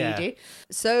 lady. Yeah.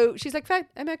 So she's like, fine,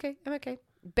 I'm okay.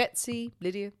 Betsy,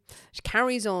 Lydia, she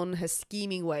carries on her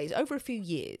scheming ways over a few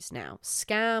years now,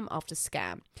 scam after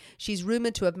scam. She's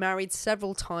rumoured to have married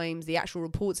several times. The actual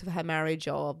reports of her marriage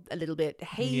are a little bit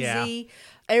hazy. Yeah.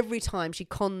 Every time she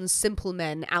cons simple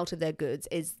men out of their goods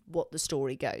is what the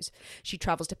story goes. She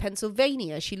travels to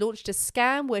Pennsylvania. She launched a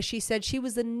scam where she said she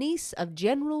was the niece of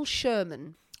General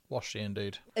Sherman. Was she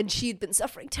indeed? And she'd been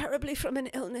suffering terribly from an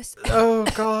illness. Oh,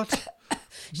 God.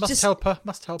 Must just help her.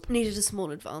 Needed a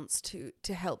small advance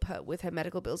to help her with her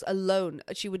medical bills alone.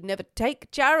 She would never take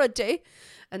charity.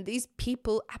 And these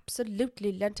people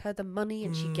absolutely lent her the money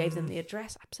and she gave them the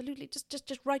address. Absolutely.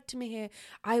 Just write to me here.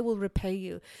 I will repay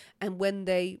you. And when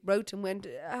they wrote and went,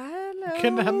 hello.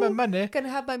 Can I have my money? Can I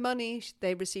have my money?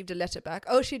 They received a letter back.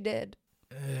 Oh, she did.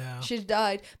 Yeah. She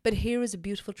died. But here is a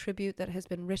beautiful tribute that has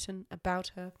been written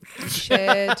about her,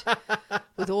 shared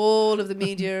with all of the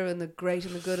media and the great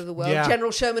and the good of the world. Yeah.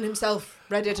 General Sherman himself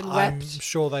read it and wept. I'm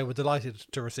sure they were delighted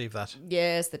to receive that.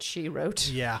 Yes, that she wrote.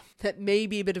 Yeah. That may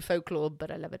be a bit of folklore,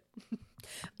 but I love it.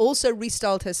 Also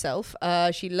restyled herself.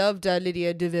 She loved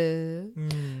Lydia Devere,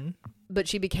 but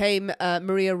she became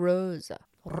Maria Rosa.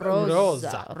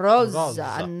 Rosa,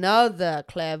 another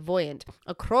clairvoyant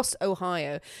across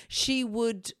Ohio. She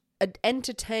would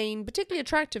entertain particularly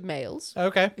attractive males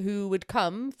who would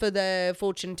come for their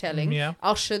fortune telling,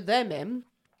 usher them in.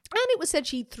 And it was said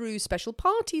she threw special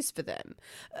parties for them.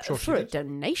 For a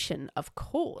donation, of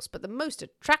course. But the most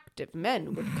attractive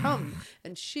men would come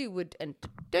and she would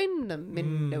entertain them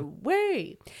in a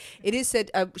way. It is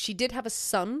said she did have a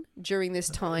son during this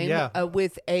time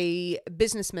with a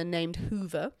businessman named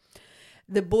Hoover.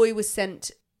 The boy was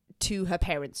sent to her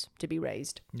parents to be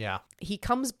raised. Yeah. He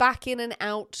comes back in and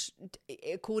out,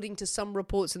 according to some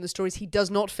reports in the stories. He does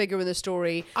not figure in the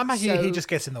story. I imagine he just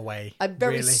gets in the way. I'm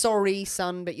very sorry,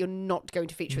 son, but you're not going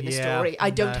to feature in the story. I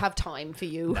don't have time for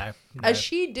you. No. As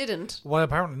she didn't. Well,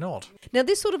 apparently not. Now,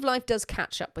 this sort of life does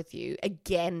catch up with you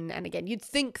again and again. You'd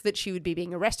think that she would be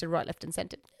being arrested right, left and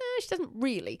centre. She doesn't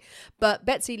really. But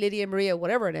Betsy, Lydia, Maria,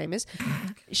 whatever her name is,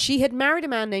 she had married a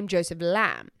man named Joseph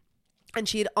Lamb. And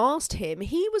she had asked him,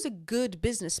 he was a good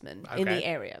businessman in the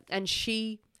area. And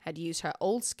she had used her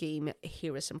old scheme.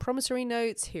 Here are some promissory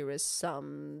notes. Here are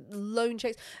some loan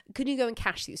checks. Can you go and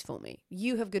cash these for me?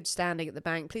 You have good standing at the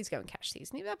bank. Please go and cash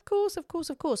these. And he, of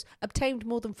course. Obtained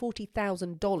more than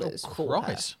 $40,000 for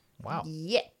her. Wow.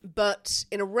 Yeah. But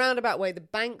in a roundabout way, the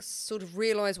banks sort of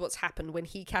realise what's happened when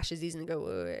he cashes these and go,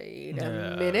 wait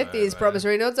a minute, these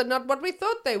promissory notes are not what we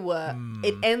thought they were.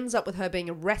 It ends up with her being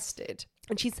arrested.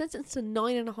 And she's sentenced to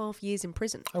 9.5 years in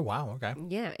prison. Oh, wow. Okay.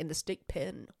 Yeah, in the state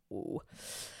pen. Ooh.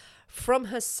 From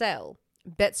her cell,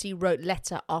 Betsy wrote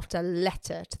letter after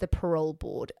letter to the parole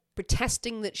board,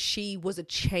 protesting that she was a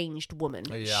changed woman.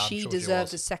 She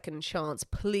deserved a second chance.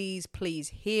 Please, please,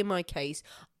 hear my case.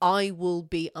 I will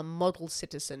be a model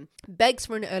citizen. Begs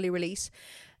for an early release,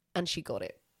 and she got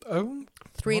it.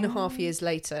 3.5 years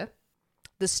later,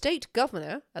 the state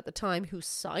governor at the time who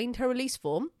signed her release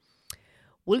form,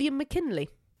 William McKinley.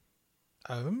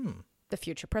 The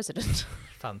future president.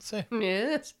 Fancy.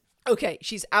 Yes. Okay,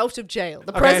 she's out of jail.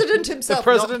 The president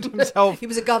himself. He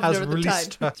was a governor at the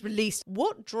time. He's released.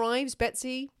 What drives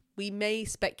Betsy? We may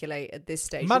speculate at this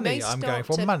stage. Money. I'm going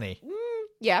for money.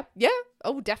 Yeah.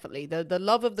 Oh, definitely. The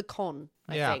love of the con,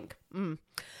 I think.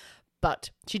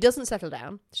 But she doesn't settle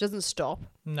down. She doesn't stop.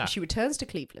 No. She returns to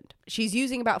Cleveland. She's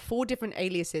using about 4 different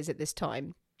aliases at this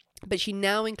time, but she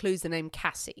now includes the name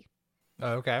Cassie.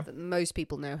 Oh, okay. That most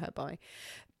people know her by.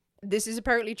 This is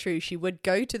apparently true. She would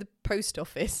go to the post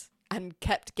office and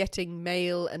kept getting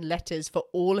mail and letters for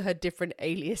all her different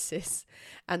aliases.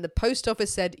 And the post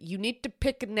office said, you need to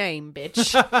pick a name,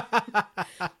 bitch.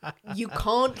 You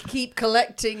can't keep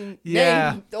collecting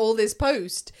all this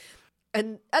post.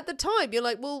 And at the time, you're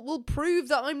like, well, we'll prove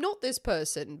that I'm not this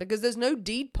person because there's no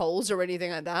deed polls or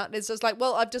anything like that. And it's just like,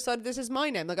 well, I've decided this is my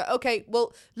name. Like, okay,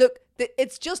 well, look,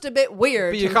 it's just a bit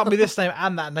weird. But you can't be this name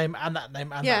and that name and that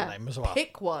name and that name as well.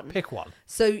 Pick one. Pick one.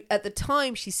 So at the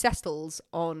time, she settles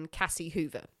on Cassie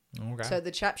Hoover. Okay. So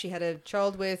the chap she had a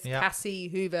child with, Cassie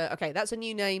Hoover. Okay, that's a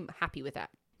new name. Happy with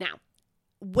that. Now,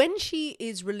 when she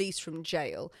is released from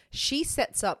jail, she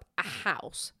sets up a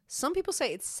house. Some people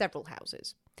say it's several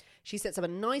houses. She sets up a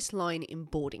nice line in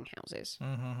boarding houses.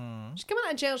 Mm-hmm. She's coming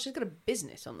out of jail. She's got a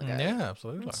business on the go. Yeah,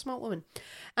 absolutely. What a smart woman.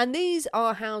 And these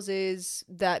are houses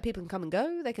that people can come and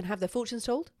go. They can have their fortunes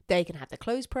told. They can have their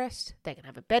clothes pressed. They can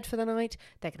have a bed for the night.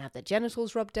 They can have their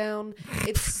genitals rubbed down.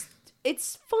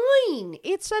 It's fine.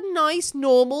 It's a nice,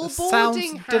 normal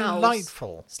boarding house. Sounds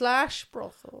delightful. /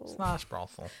 brothel. /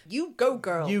 brothel. You go,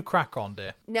 girl. You crack on,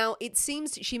 dear. Now, it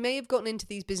seems she may have gotten into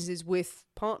these businesses with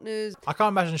partners. I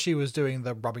can't imagine she was doing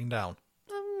the rubbing down.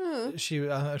 I'm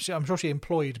sure she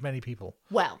employed many people.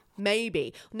 Well,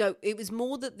 maybe. No, it was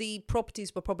more that the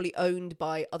properties were probably owned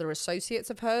by other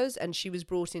associates of hers, and she was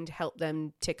brought in to help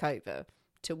them tick over,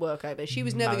 to work over. She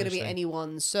was never going to be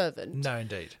anyone's servant. No,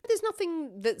 indeed. There's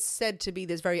nothing that's said to be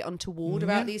there's very untoward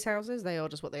about these houses. They are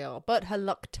just what they are. But her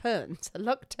luck turns. Her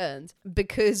luck turns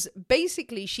because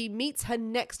basically she meets her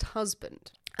next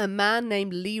husband, a man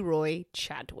named Leroy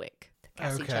Chadwick.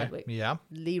 Cassie Chadwick. Yeah.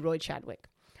 Leroy Chadwick.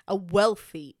 A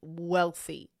wealthy,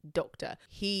 wealthy doctor.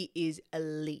 He is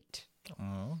elite.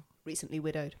 Recently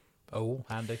widowed. Oh,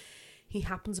 handy. He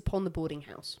happens upon the boarding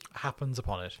house. Happens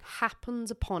upon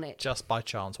it. Just by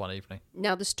chance one evening.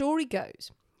 Now, the story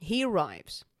goes, he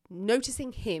arrives.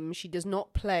 Noticing him, she does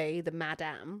not play the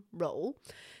madame role.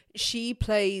 She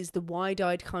plays the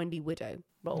wide-eyed, kindly widow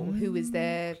role, who is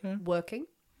there working,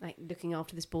 like looking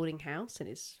after this boarding house and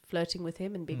is flirting with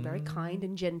him and being very kind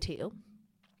and genteel.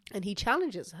 And he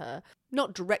challenges her,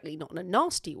 not directly, not in a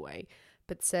nasty way,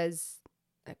 but says,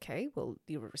 okay, well,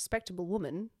 you're a respectable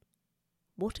woman.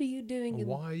 What are you doing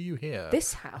Why are you here?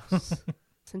 This house?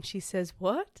 And she says,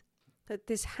 what? That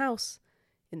this house,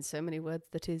 in so many words,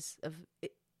 that is of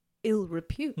ill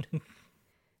repute.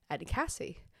 And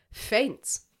Cassie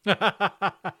faints.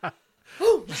 I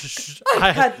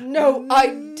had no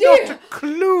idea. Not a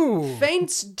clue.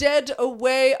 Faints dead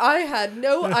away. I had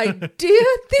no idea.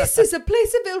 This is a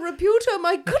place of ill repute. Oh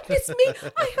my goodness me.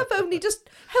 I have only just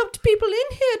helped people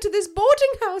in here to this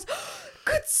boarding house.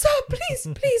 Good sir,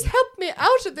 please help me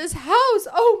out of this house.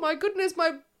 Oh my goodness,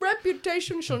 my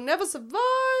reputation shall never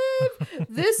survive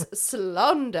this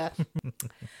slander.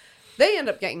 They end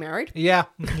up getting married. Yeah.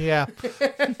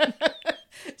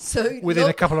 So within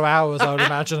a couple of hours, I would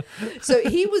imagine. So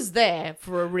he was there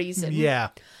for a reason. Yeah.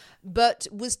 But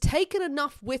was taken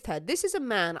enough with her. This is a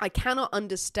man I cannot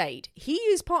understate. He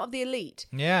is part of the elite.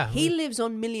 Yeah. He lives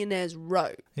on Millionaire's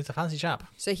Row. He's a fancy chap.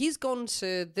 So he's gone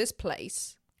to this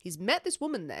place. He's met this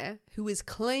woman there who is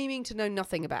claiming to know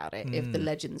nothing about it, if the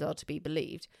legends are to be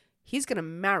believed. He's going to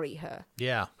marry her.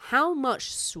 Yeah. How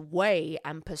much sway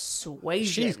and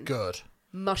persuasion She's good.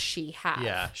 must she have?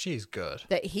 Yeah, she's good.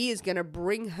 That he is going to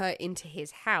bring her into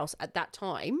his house at that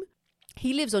time.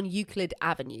 He lives on Euclid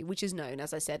Avenue, which is known,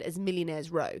 as I said, as Millionaire's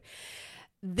Row.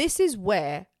 This is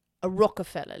where a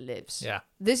Rockefeller lives. Yeah.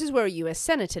 This is where a US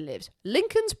senator lives.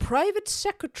 Lincoln's private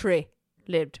secretary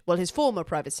lived. Well, his former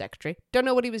private secretary. Don't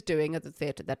know what he was doing at the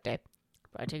theatre that day.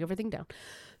 I take everything down.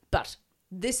 But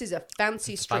this is a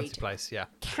fancy street. Fancy place, yeah.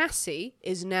 Cassie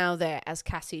is now there as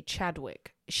Cassie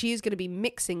Chadwick. She is going to be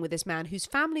mixing with this man whose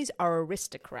families are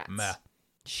aristocrats. Meh.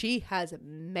 She has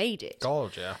made it.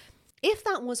 God, yeah. If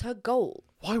that was her goal.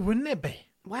 Why wouldn't it be?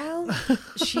 Well,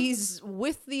 she's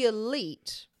with the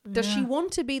elite. Does she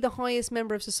want to be the highest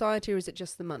member of society, or is it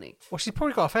just the money? Well, she's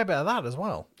probably got a fair bit of that as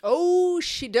well. Oh,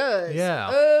 she does.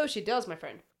 Yeah. Oh, she does, my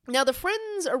friend. Now, the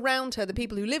friends around her, the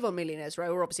people who live on Millionaire's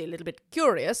Row, are obviously a little bit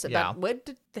curious about where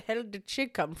the hell did she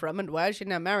come from and why is she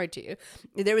now married to you?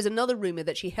 There is another rumour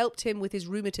that she helped him with his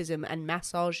rheumatism and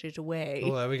massaged it away.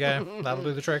 Oh, there we go. That'll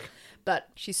do the trick. But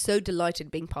she's so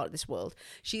delighted being part of this world.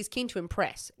 She's keen to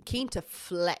impress, keen to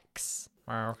flex.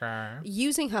 Okay.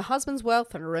 Using her husband's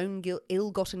wealth and her own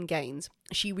ill-gotten gains,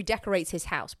 she redecorates his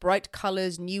house. Bright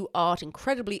colours, new art,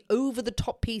 incredibly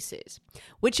over-the-top pieces,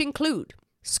 which include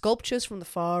sculptures from the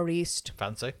Far East,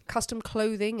 Fancy. custom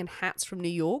clothing and hats from New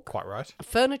York, Quite right.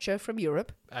 furniture from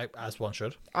Europe, As one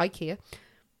should. IKEA,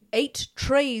 8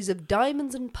 trays of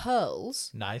diamonds and pearls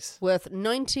Nice. worth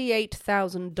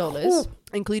 $98,000,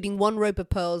 including 1 rope of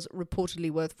pearls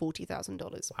reportedly worth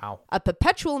 $40,000. Wow. A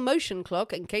perpetual motion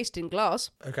clock encased in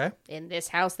glass. Okay. In this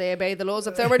house, they obey the laws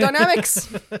of thermodynamics.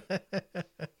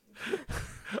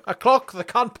 A clock that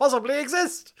can't possibly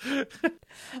exist.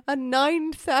 A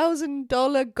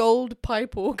 $9,000 gold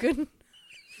pipe organ.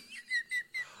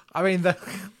 I mean,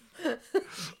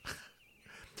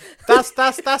 that's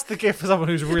the gift for someone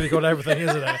who's really got everything,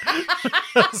 isn't it?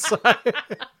 So,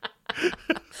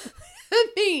 I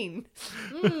mean,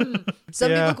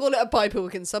 some Yeah. people call it a pipe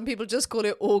organ. Some people just call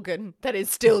it organ. That is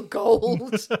still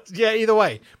gold. yeah, either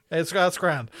way, that's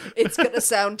grand. It's going to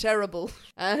sound terrible.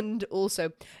 And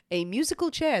also, a musical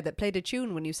chair that played a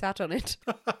tune when you sat on it.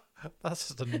 That's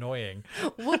just annoying.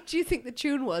 What do you think the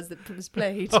tune was that was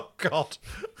played? Oh, God.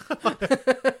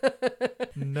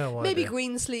 No idea. Maybe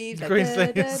Greensleeves. Like,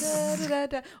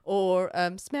 Greensleeves. Or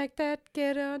smack that,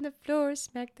 get on the floor,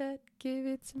 smack that, give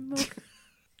it some more.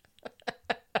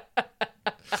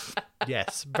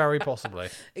 Yes, very possibly.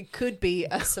 It could be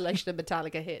a selection of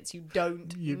Metallica hits. You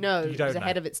don't know. you It don't was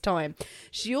ahead know. of its time.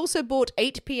 She also bought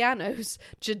 8 pianos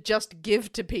to just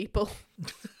give to people.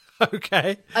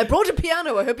 Okay. I brought a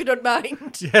piano. I hope you don't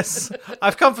mind. Yes,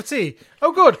 I've come for tea.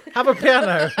 Oh, good. Have a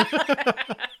piano.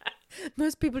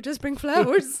 Most people just bring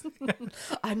flowers.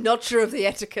 I'm not sure of the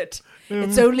etiquette.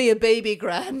 It's only a baby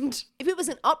grand. If it was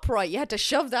an upright, you had to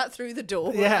shove that through the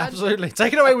door. Yeah, And absolutely.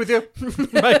 Take it away with you.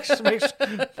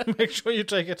 make sure you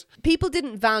take it. people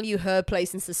didn't value her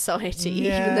place in society,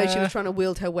 even though she Yeah. was trying to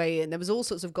wield her way in. There was all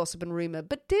sorts of gossip and rumour.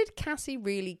 But did Cassie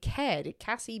really care? Did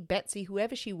Cassie, Betsy,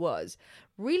 whoever she was,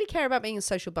 really care about being a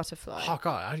social butterfly? Oh,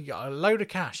 God. You got a load of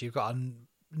cash. You've got a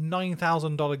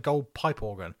 $9,000 gold pipe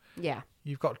organ. Yeah.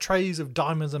 You've got trays of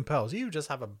diamonds and pearls. You just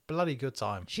have a bloody good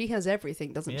time. She has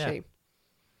everything, doesn't Yeah. she?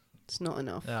 It's not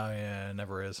enough. Oh, yeah, it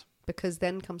never is. Because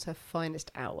then comes her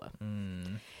finest hour.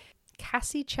 Hmm.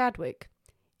 Cassie Chadwick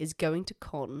is going to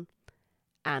con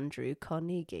Andrew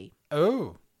Carnegie,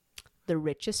 Oh, the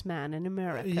richest man in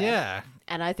America. yeah.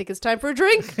 And I think it's time for a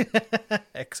drink.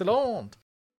 Excellent.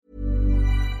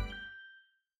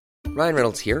 Ryan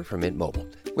Reynolds here from Mint Mobile.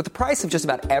 With the price of just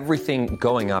about everything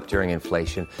going up during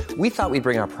inflation, we thought we'd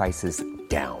bring our prices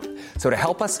down. So to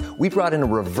help us, we brought in a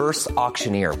reverse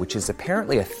auctioneer, which is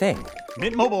apparently a thing.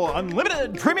 Mint Mobile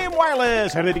Unlimited Premium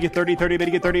Wireless. Ready to get 30, 30, bit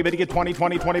to get 30, bit to get 20,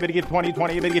 20, 20, bit to get 20,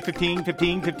 20, bit to get 15,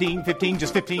 15, 15, 15,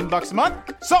 just $15 a month?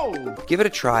 Sold! Give it a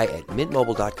try at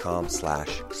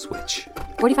mintmobile.com/switch.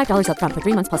 $45 up front for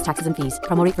 3 months plus taxes and fees.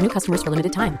 Promo rate for new customers for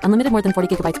limited time. Unlimited more than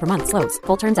 40 gigabytes per month. Slows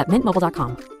full terms at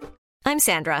mintmobile.com. I'm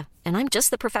Sandra, and I'm just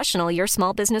the professional your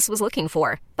small business was looking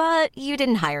for. But you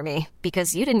didn't hire me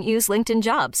because you didn't use LinkedIn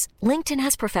Jobs. LinkedIn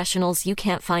has professionals you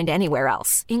can't find anywhere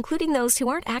else, including those who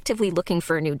aren't actively looking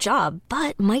for a new job,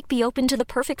 but might be open to the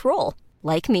perfect role,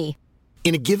 like me.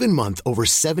 In a given month, over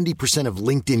 70% of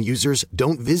LinkedIn users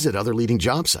don't visit other leading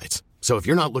job sites. So if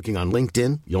you're not looking on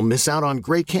LinkedIn, you'll miss out on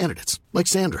great candidates like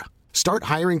Sandra. Start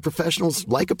hiring professionals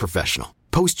like a professional.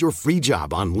 Post your free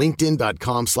job on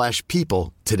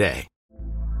linkedin.com/people today.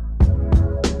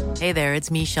 Hey there, it's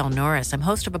Michelle Norris. I'm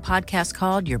host of a podcast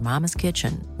called Your Mama's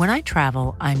Kitchen. When I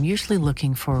travel, I'm usually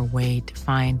looking for a way to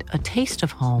find a taste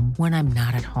of home when I'm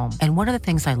not at home. And one of the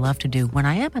things I love to do when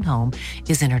I am at home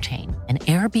is entertain. And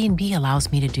Airbnb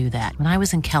allows me to do that. When I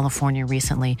was in California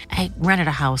recently, I rented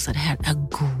a house that had a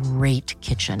great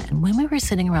kitchen. And when we were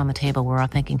sitting around the table, we're all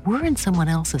thinking, we're in someone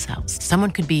else's house. Someone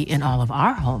could be in all of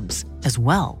our homes as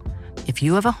well. If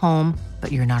you have a home,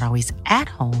 but you're not always at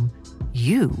home,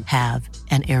 you have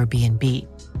an Airbnb.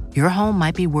 Your home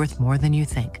might be worth more than you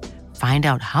think. Find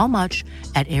out how much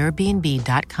at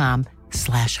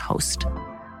airbnb.com/host.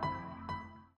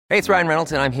 Hey, it's Ryan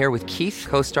Reynolds, and I'm here with Keith,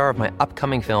 co-star of my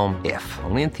upcoming film, If,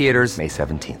 only in theaters May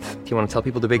 17th. Do you want to tell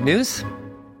people the big news?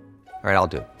 All right, I'll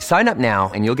do it. Sign up now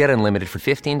and you'll get unlimited for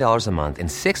 $15 a month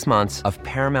and 6 months of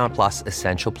Paramount Plus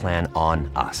Essential Plan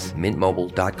on us.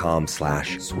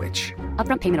 MintMobile.com/switch.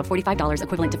 Upfront payment of $45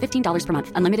 equivalent to $15 per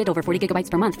month. Unlimited over 40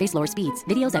 gigabytes per month. Face lower speeds.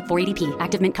 Videos at 480p.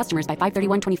 Active Mint customers by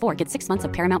 531.24 get 6 months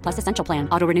of Paramount Plus Essential Plan.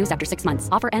 Auto renews after 6 months.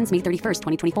 Offer ends May 31st,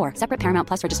 2024. Separate Paramount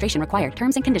Plus registration required.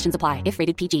 Terms and conditions apply if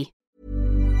rated PG.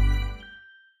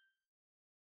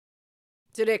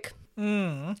 Dick.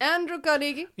 Andrew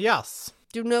Carnegie. Yes.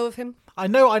 Do you know of him? I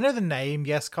know the name.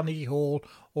 Yes, Carnegie Hall,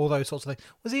 all those sorts of things.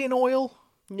 Was he in oil?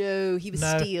 No, he was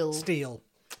No, steel. Steel.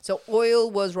 So oil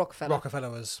was Rockefeller. Rockefeller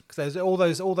was, because there's all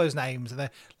those names, and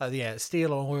they're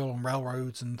steel and oil and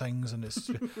railroads and things, and it's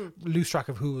lose track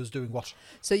of who was doing what.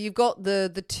 So you've got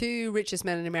the two richest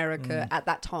men in America at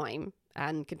that time,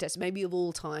 and contest maybe of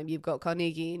all time. You've got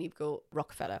Carnegie and you've got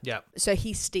Rockefeller. Yeah. So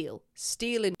he's steel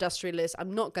industrialist.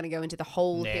 I'm not going to go into the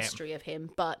whole history of him,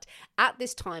 but at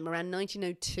this time, around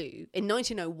 1902, in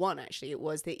 1901 actually, it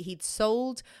was that he'd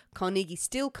sold Carnegie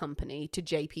Steel Company to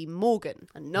J.P. Morgan,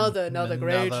 another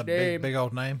great name, big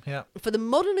old name, yeah, for the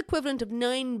modern equivalent of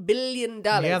 $9 billion.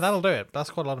 Yeah, that'll do it. That's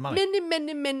quite a lot of money.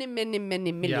 Many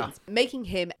millions, making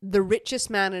him the richest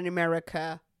man in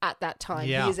America. At that time,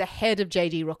 he is ahead of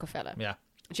J.D. Rockefeller. Yeah.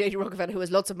 J.D. Rockefeller, who has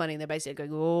lots of money, and they're basically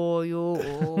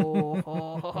going,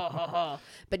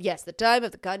 But yes, the time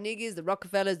of the Carnegies, the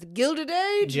Rockefellers, the Gilded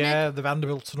Age. Yeah, Nick. the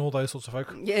Vanderbilts and all those sorts of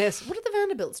folk. Yes. What did the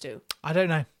Vanderbilts do? I don't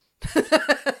know.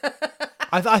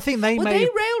 I think they they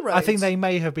railroads? I think they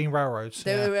may have been railroads.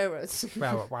 They were railroads.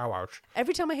 Railroads.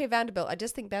 Every time I hear Vanderbilt, I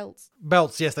just think belts.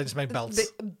 Belts, yes, they just made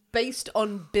belts. Based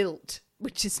on built,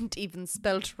 which isn't even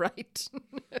spelt right.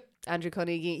 Andrew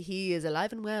Carnegie, he is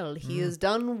alive and well. He has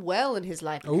done well in his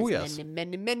life. Oh, yes.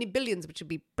 Many billions, which will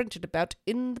be printed about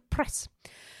in the press.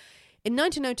 In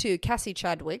 1902, Cassie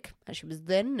Chadwick, as she was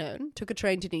then known, took a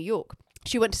train to New York.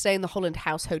 She went to stay in the Holland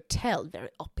House Hotel, very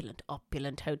opulent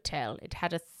hotel. It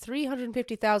had a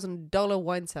 $350,000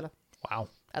 wine cellar. Wow.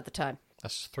 At the time.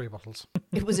 That's 3 bottles.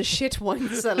 It was a shit wine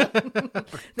cellar.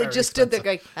 They just stood there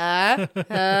going,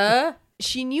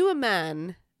 She knew a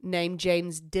man named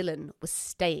James Dillon was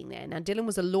staying there. Now, Dillon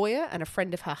was a lawyer and a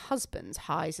friend of her husband's,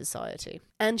 high society.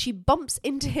 And she bumps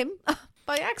into him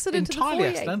by accident. Entirely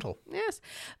accidental. Yes.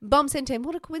 Bumps into him.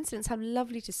 What a coincidence. How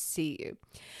lovely to see you.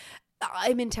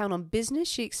 I'm in town on business,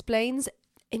 she explains.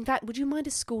 In fact, would you mind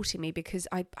escorting me? Because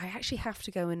I actually have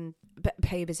to go and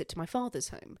pay a visit to my father's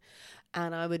home.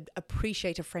 And I would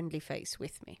appreciate a friendly face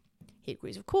with me. He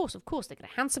agrees, of course. They get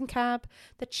a hansom cab.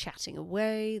 They're chatting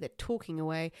away. They're talking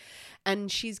away.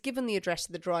 And she's given the address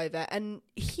to the driver. And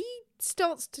he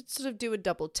starts to sort of do a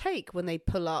double take when they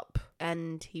pull up.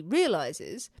 And he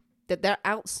realises that they're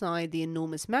outside the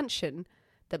enormous mansion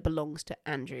that belongs to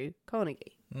Andrew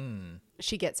Carnegie.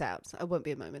 She gets out. It won't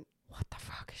be a moment. What the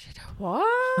fuck is she doing?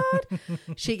 What?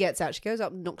 She gets out. She goes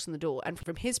up and knocks on the door. And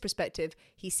from his perspective,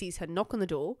 he sees her knock on the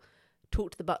door,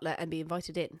 talk to the butler and be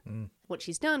invited in. What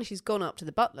she's done is she's gone up to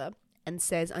the butler and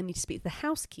says, I need to speak to the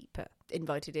housekeeper.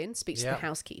 Invited in, speaks to the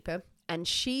housekeeper. And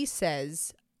she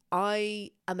says,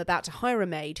 I am about to hire a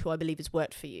maid who I believe has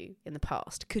worked for you in the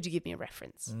past. Could you give me a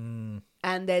reference?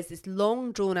 And there's this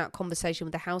long, drawn-out conversation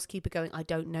with the housekeeper going, I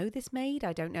don't know this maid.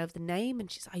 I don't know of the name.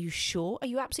 And she's, are you sure? Are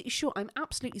you absolutely sure? I'm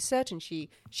absolutely certain she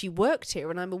worked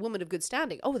here and I'm a woman of good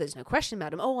standing. Oh, there's no question,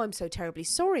 madam. Oh, I'm so terribly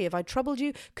sorry. Have I troubled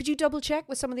you? Could you double-check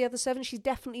with some of the other servants? She's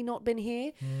definitely not been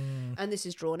here. And this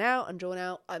is drawn out and drawn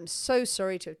out. I'm so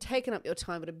sorry to have taken up your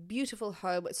time. What a beautiful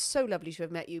home. It's so lovely to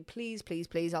have met you. Please, please,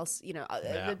 please.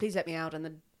 Please let me out. And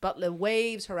the butler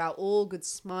waves her out, all good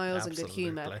smiles and good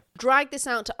humour. Drag this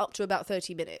out to up to about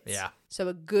 30 minutes. Yeah. So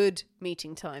a good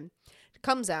meeting time.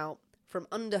 Comes out from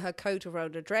under her coat or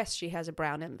under her dress, she has a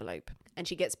brown envelope. And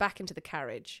she gets back into the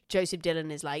carriage. Joseph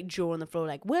Dillon is like, jaw on the floor,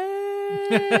 like,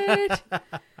 what?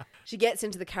 She gets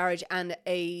into the carriage and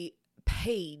a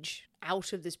page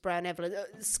out of this brown envelope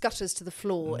scutters to the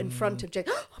floor in front of Jake.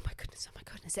 Oh my goodness.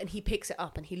 And he picks it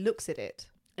up and he looks at it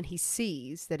and he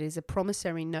sees that it is a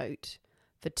promissory note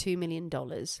for $2 million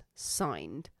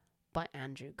signed by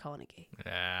Andrew Carnegie.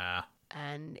 Yeah.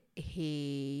 And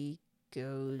he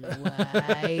goes,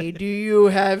 why do you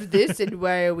have this and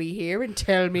why are we here? And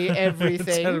tell me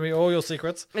everything. Tell me all your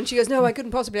secrets. And she goes, no, I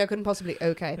couldn't possibly.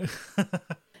 Okay.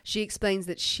 She explains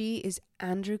that she is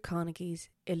Andrew Carnegie's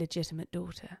illegitimate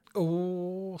daughter.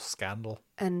 Oh, scandal.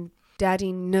 And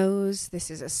Daddy knows this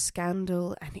is a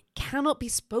scandal and it cannot be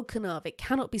spoken of.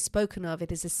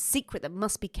 It is a secret that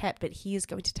must be kept, but he is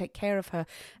going to take care of her.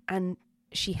 And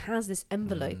she has this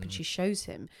envelope and she shows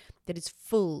him that it's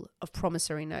full of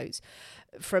promissory notes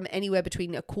from anywhere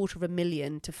between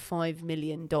 $250,000 to $5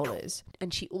 million.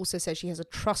 And she also says she has a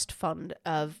trust fund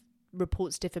of,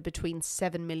 reports differ between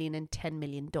 $7 million and $10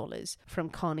 million from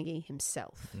Carnegie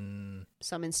himself.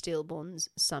 Some in steel bonds,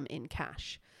 some in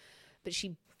cash. But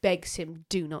she begs him,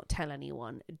 do not tell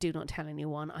anyone.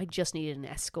 I just needed an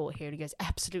escort here. And he goes,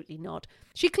 absolutely not.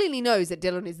 She clearly knows that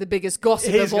Dillon is the biggest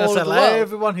gossip of all of the world.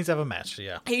 Everyone he's ever met,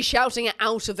 yeah. He's shouting it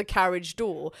out of the carriage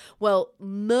door. Well,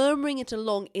 murmuring it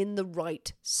along in the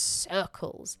right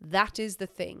circles. That is the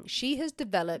thing. She has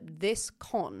developed this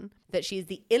con that she is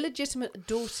the illegitimate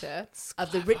daughter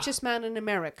of the richest man in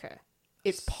America.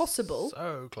 It's possible.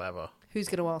 So clever. Who's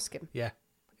going to ask him? Yeah,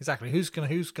 exactly. Who's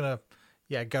gonna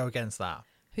go against that.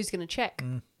 Who's going to check?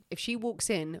 If she walks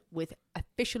in with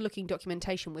official-looking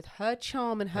documentation, with her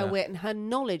charm and her wit and her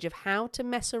knowledge of how to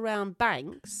mess around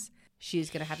banks, she's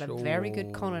going to have a very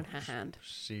good con in her hand.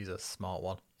 She's a smart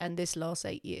one. And this lasts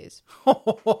 8 years.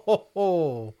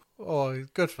 Oh,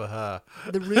 good for her.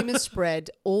 The rumours spread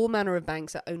all manner of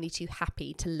banks are only too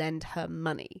happy to lend her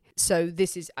money. So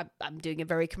this is, I'm doing a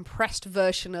very compressed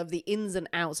version of the ins and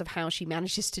outs of how she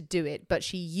manages to do it, but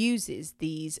she uses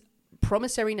these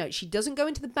promissory notes. She doesn't go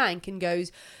into the bank and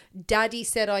goes, Daddy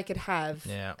said I could have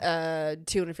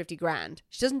 250 grand.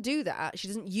 She doesn't do that. She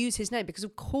doesn't use his name because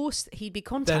of course he'd be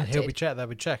contacted. Then he'll be checked. They'll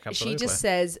be checked. Absolutely. She just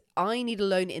says, I need a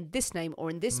loan in this name or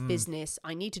in this business.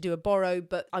 I need to do a borrow,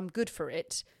 but I'm good for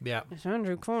it. Yeah. It's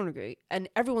Andrew Carnegie. And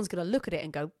everyone's going to look at it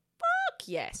and go, fuck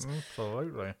yes.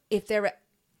 Absolutely. If there are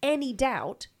any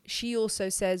doubt, she also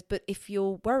says, but if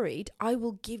you're worried, I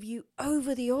will give you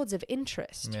over the odds of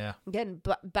interest. Yeah. Again,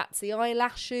 bats the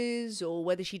eyelashes, or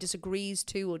whether she disagrees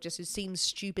to, or just seems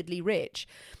stupidly rich.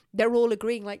 They're all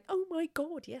agreeing like, oh my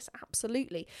God, yes,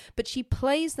 absolutely. But she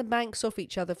plays the banks off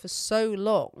each other for so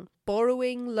long,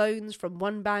 borrowing loans from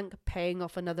one bank, paying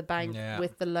off another bank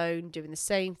with the loan, doing the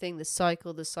same thing, the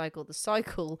cycle.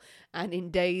 And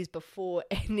in days before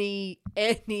any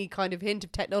kind of hint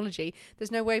of technology,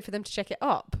 there's no way for them to check it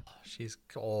up. She's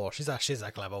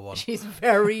a clever one. She's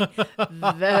very,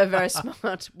 very, very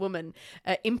smart woman.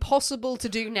 Impossible to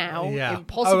do now. Yeah.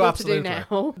 Impossible to do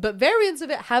now. But variants of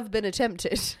it have been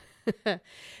attempted.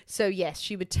 So yes,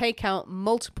 she would take out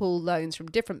multiple loans from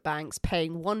different banks,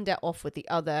 paying one debt off with the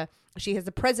other. She has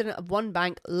the president of one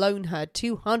bank loan her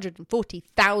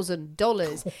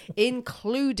 $240,000,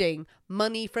 including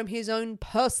money from his own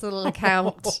personal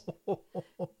account.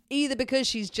 Either because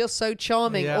she's just so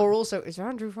charming, or also it's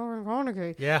Andrew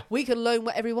Carnegie. Yeah, we can loan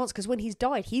whatever he wants because when he's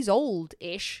died, he's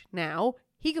old-ish now.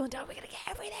 He going down, we're going to get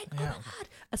everything. Oh my God.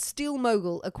 A steel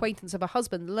mogul acquaintance of her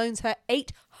husband loans her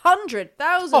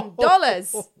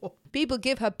 $800,000. People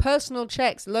give her personal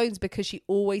checks, loans, because she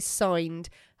always signed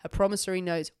her promissory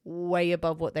notes way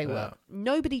above what they were.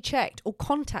 Nobody checked or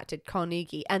contacted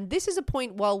Carnegie. And this is a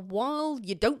point while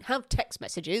you don't have text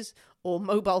messages or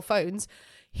mobile phones,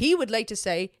 he would later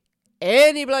say,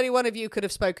 any bloody one of you could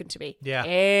have spoken to me. Yeah.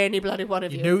 Any bloody one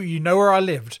of you. You know where I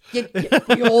lived.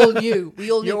 We all knew.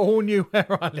 You all knew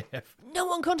where I live. No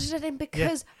one contacted him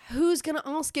because who's going to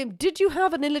ask him, did you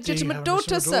have an illegitimate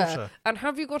daughter, sir? And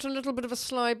have you got a little bit of a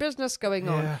sly business going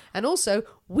on? And also,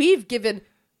 we've given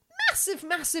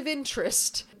massive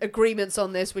interest agreements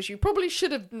on this, which you probably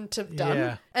shouldn't have done.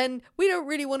 Yeah. And we don't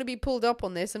really want to be pulled up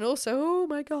on this. And also, oh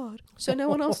my God. So no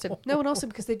one asked him. No one asked him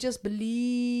because they just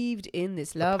believed in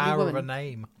this lovely power woman. Of a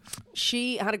name.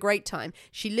 She had a great time.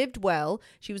 She lived well.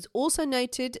 She was also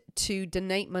noted to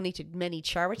donate money to many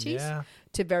charities,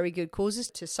 to very good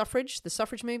causes, to suffrage, the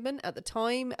suffrage movement at the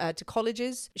time, to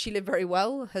colleges. She lived very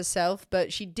well herself,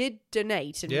 but she did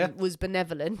donate and was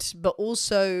benevolent, but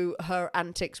also her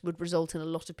antics would result in a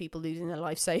lot of people losing their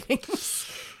life savings.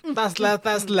 That's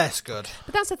less good.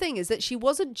 But that's the thing, is that she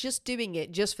wasn't just doing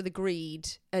it just for the greed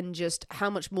and just how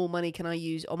much more money can I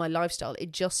use on my lifestyle.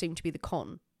 It just seemed to be the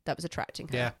con that was attracting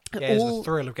her. Yeah, it's the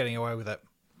thrill of getting away with it.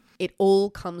 It all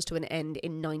comes to an end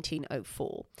in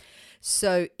 1904.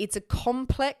 So it's a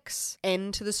complex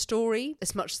end to the story,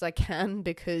 as much as I can,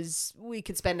 because we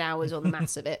could spend hours on the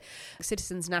maths of it.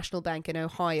 Citizens National Bank in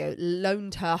Ohio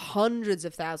loaned her hundreds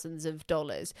of thousands of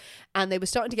dollars, and they were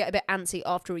starting to get a bit antsy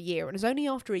after a year. And it was only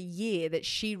after a year that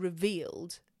she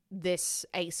revealed this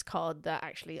ace card that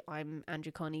actually I'm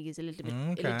Andrew Carnegie's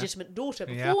illegitimate daughter.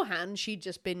 Beforehand, she'd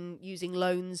just been using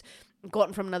loans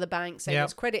gotten from another bank, saying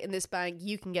there's credit in this bank,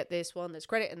 you can get this one, there's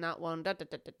credit in that one,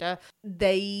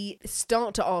 They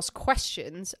start to ask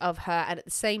questions of her, and at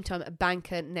the same time, a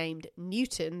banker named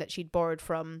Newton that she'd borrowed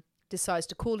from decides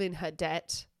to call in her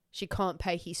debt. She can't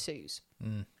pay, he sues.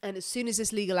 And as soon as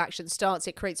this legal action starts,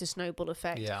 it creates a snowball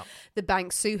effect. Yeah. The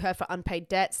banks sue her for unpaid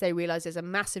debts. They realise there's a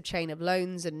massive chain of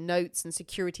loans and notes and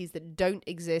securities that don't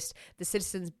exist. The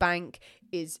Citizens Bank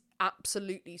is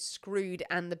absolutely screwed,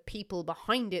 and the people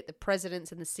behind it, the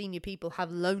presidents and the senior people,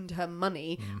 have loaned her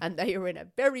money, and they are in a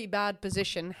very bad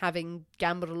position, having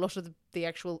gambled a lot of the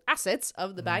actual assets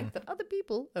of the bank that other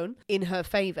people own in her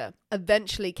favour.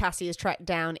 Eventually, Cassie is tracked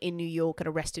down in New York and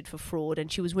arrested for fraud,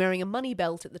 and she was wearing a money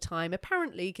belt at the time,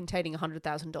 apparently containing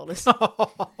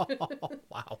 $100,000.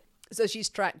 Wow. So she's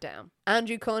tracked down.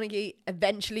 Andrew Carnegie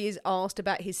eventually is asked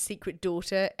about his secret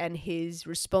daughter, and his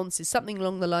response is something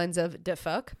along the lines of, "The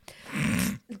fuck?"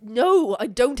 No, I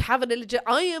don't have an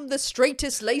illegitimate... I am the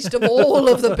straightest laced of all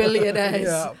of the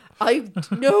billionaires.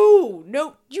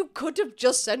 No, you could have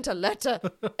just sent a letter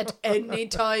at any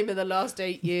time in the last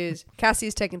 8 years. Cassie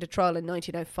is taken to trial in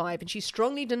 1905 and she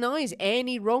strongly denies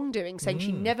any wrongdoing, saying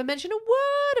she never mentioned a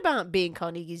word about being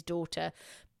Carnegie's daughter,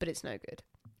 but it's no good.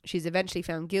 She's eventually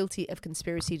found guilty of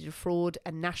conspiracy to defraud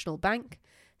a national bank,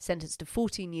 sentenced to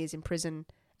 14 years in prison,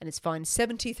 and is fined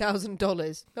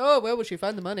 $70,000. Oh, where will she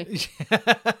find the money?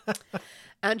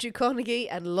 Andrew Carnegie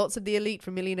and lots of the elite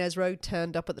from Millionaires Row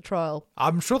turned up at the trial.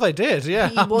 I'm sure they did, yeah.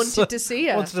 He wanted to see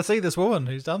her. Wanted to see this woman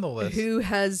who's done all this. Who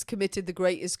has committed the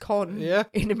greatest con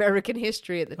in American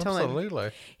history at the time.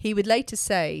 Absolutely. He would later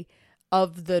say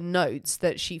of the notes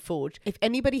that she forged, if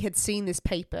anybody had seen this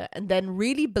paper and then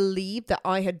really believed that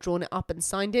I had drawn it up and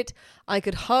signed it, I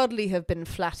could hardly have been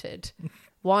flattered.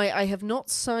 Why, I have not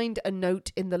signed a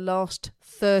note in the last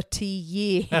 30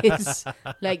 years.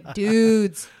 Like,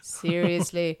 dudes,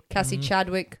 seriously. Cassie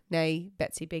Chadwick, nay,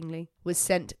 Betsy Bingley, was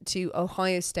sent to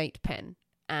Ohio State Pen,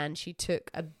 and she took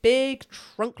a big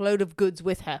trunk load of goods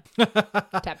with her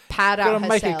to pad out her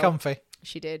make cell. it comfy.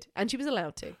 She did, and she was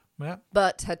allowed to. Yeah.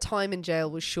 But her time in jail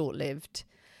was short-lived,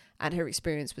 and her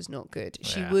experience was not good.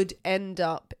 She would end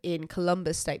up in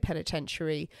Columbus State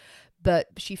Penitentiary, but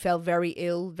she fell very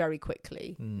ill very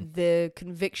quickly. The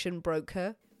conviction broke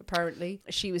her, apparently.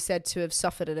 She was said to have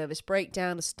suffered a nervous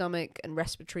breakdown, a stomach and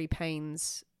respiratory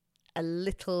pains. A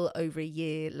little over a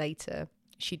year later,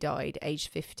 she died, aged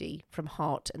 50, from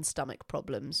heart and stomach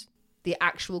problems. The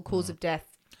actual cause of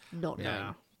death, not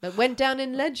known. But went down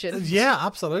in legend. Yeah,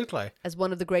 absolutely. As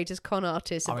one of the greatest con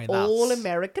artists of all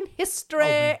American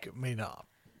history.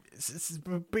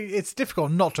 It's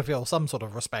difficult not to feel some sort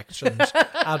of respect and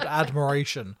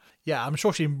admiration. Yeah, I'm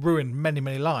sure she ruined many,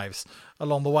 many lives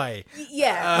along the way.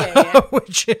 Yeah.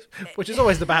 Which is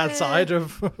always the bad side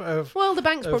of well, the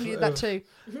bank's probably did that too.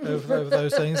 Of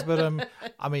those things. But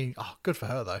I mean, good for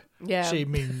her though. Yeah.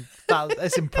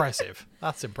 It's impressive.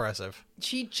 That's impressive.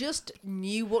 She just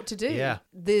knew what to do. Yeah.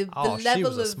 The level she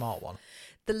was a smart one.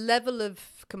 The level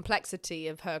of complexity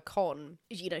of her con,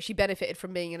 she benefited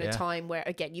from being in a time where,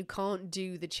 again, you can't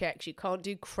do the checks, you can't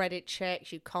do credit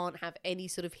checks, you can't have any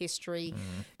sort of history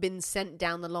been sent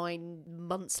down the line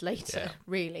months later,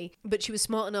 really. But she was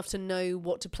smart enough to know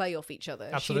what to play off each other.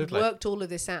 Absolutely. She worked all of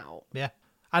this out. Yeah.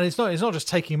 And it's not just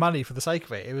taking money for the sake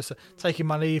of it. It was taking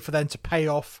money for them to pay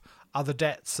off other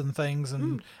debts and things.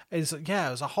 And it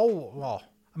was a whole,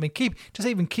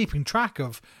 keeping track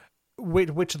of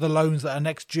which of the loans that are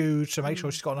next due to make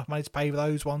sure she's got enough money to pay for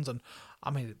those ones. And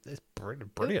I mean, it's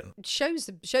brilliant. It shows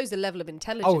the level of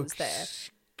intelligence there.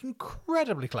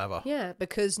 Incredibly clever. Yeah,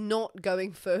 because not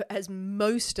going for, as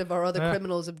most of our other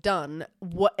criminals have done,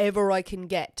 whatever I can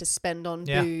get to spend on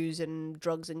booze and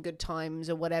drugs and good times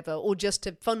or whatever, or just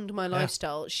to fund my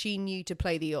lifestyle, she knew to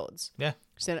play the odds. Yeah.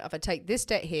 So if I take this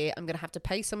debt here, I'm going to have to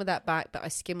pay some of that back, but I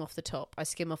skim off the top. I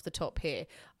skim off the top here.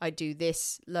 I do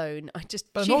this loan.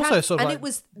 It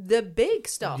was the big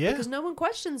stuff because no one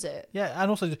questions it. Yeah, and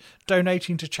also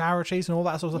donating to charities and all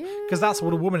that sort of stuff, because that's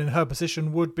what a woman in her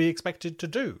position would be expected to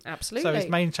do. Absolutely. So it's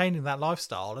maintaining that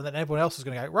lifestyle, and then everyone else is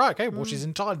going to go, right, okay, well, she's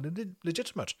entirely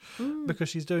legitimate because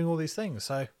she's doing all these things.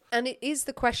 So, and it is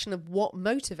the question of what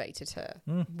motivated her.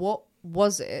 What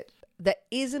was it that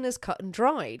isn't as cut and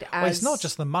dried as... Well, it's not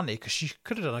just the money, because she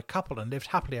could have done a couple and lived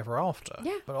happily ever after.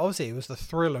 Yeah. But obviously it was the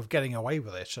thrill of getting away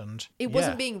with it. And it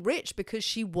wasn't being rich because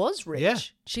she was rich. Yeah.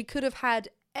 She could have had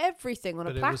everything on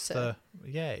a platter.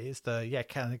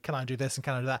 Can I do this and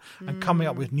can I do that? And coming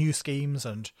up with new schemes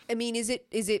and... I mean, is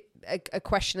it a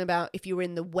question about if you were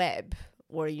in the web...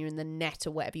 or you're in the net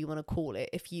or whatever you want to call it,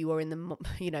 if you are in the,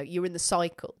 you're in the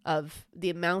cycle of the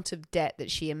amount of debt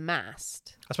that she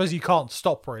amassed. I suppose you can't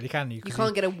stop really, can you? You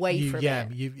can't get away from it.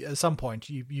 Yeah, at some point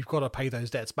you've got to pay those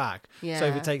debts back. Yeah. So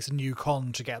if it takes a new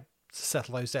con to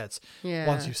settle those debts,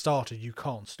 once you've started, you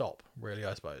can't stop, really,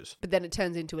 I suppose. But then it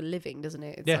turns into a living, doesn't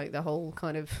it? It's like the whole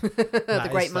kind of the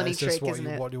great money trick, isn't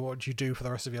it? What do you do for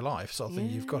the rest of your life, sort of thing.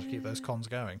 You've got to keep those cons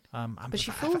going. But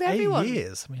she fooled everyone. 8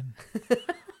 years,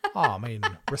 I mean...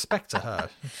 respect to her.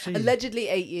 Allegedly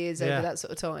 8 years over that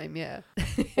sort of time, yeah.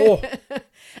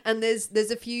 And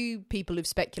there's a few people who've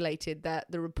speculated that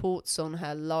the reports on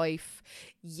her life,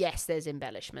 yes, there's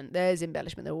embellishment. There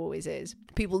always is.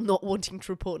 People not wanting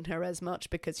to report on her as much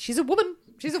because she's a woman.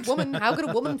 She's a woman. How could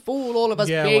a woman fool all of us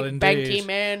Yeah, big, well, banky indeed.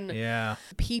 men? Yeah.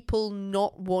 People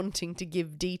not wanting to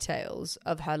give details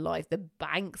of her life. The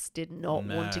banks did not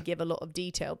want to give a lot of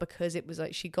detail because it was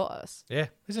like, she got us. Yeah,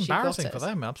 it's She got embarrassing us. for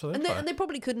them, absolutely. And they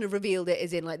probably couldn't have revealed it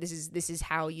as in like, this is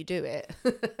how you do it.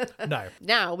 No.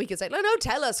 Now we could say, no,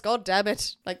 tell us, God damn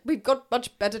it. Like, we've got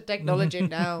much better technology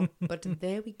now. But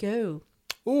there we go.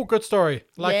 Oh, good story.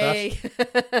 Like Yay.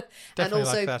 that. And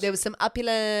also, like that. there was some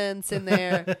opulence in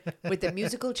there with the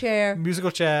musical chair Musical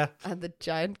chair. and the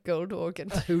giant gold organ.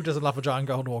 Who doesn't love a giant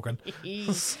gold organ?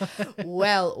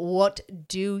 Well, what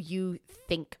do you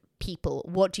think, people?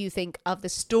 What do you think of the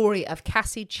story of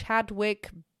Cassie,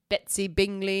 Chadwick, Betsy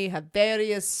Bingley, her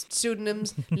various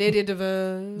pseudonyms, Lady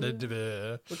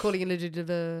Dever. We're calling her Lady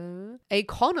Dever. A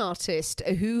con artist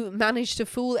who managed to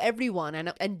fool everyone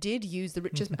and did use the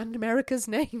richest man in America's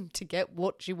name to get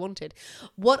what she wanted.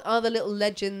 What other little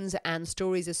legends and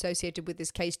stories associated with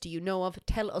this case do you know of?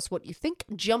 Tell us what you think.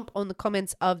 Jump on the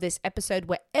comments of this episode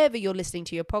wherever you're listening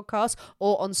to your podcast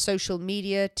or on social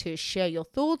media to share your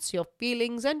thoughts, your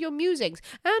feelings, and your musings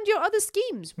and your other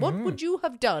schemes. What would you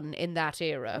have done in that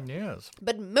era? Yes.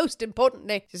 But most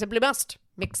importantly, you simply must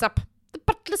mix up the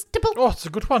butler's tipple. Oh, it's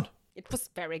a good one. It was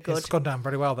very good. It's gone down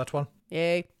very well, that one.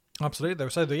 Yay. Absolutely.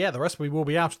 So, the rest we will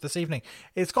be out this evening.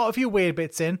 It's got a few weird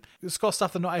bits in. It's got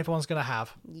stuff that not everyone's going to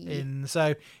have in.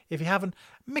 So, if you haven't,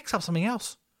 mix up something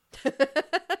else.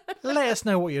 Let us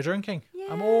know what you're drinking. Yeah.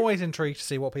 I'm always intrigued to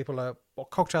see what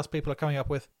cocktails people are coming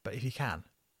up with. But if you can,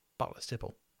 butler's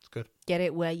tipple. It's good. Get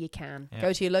it where you can. Yeah.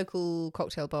 Go to your local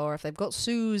cocktail bar. If they've got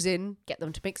Suze in, get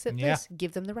them to mix it this.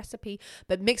 Give them the recipe.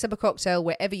 But mix up a cocktail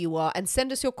wherever you are and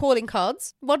send us your calling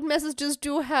cards. What messages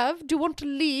do you have? Do you want to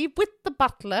leave with the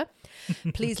butler?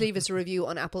 Please leave us a review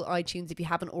on Apple iTunes if you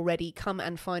haven't already. Come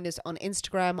and find us on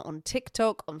Instagram, on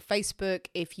TikTok, on Facebook.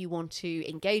 If you want to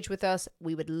engage with us,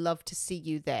 we would love to see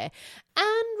you there.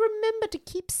 And remember to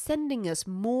keep sending us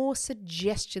more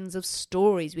suggestions of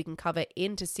stories we can cover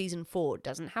into season 4. It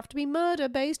doesn't have to be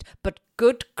murder-based, but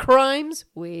good crimes.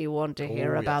 We want to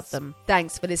hear about them.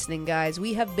 Thanks for listening, guys.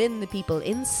 We have been the people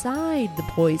inside the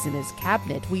poisoner's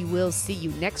cabinet. We will see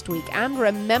you next week. And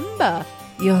remember,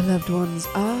 your loved ones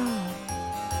are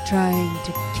trying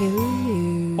to kill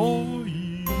you. Oh, yeah.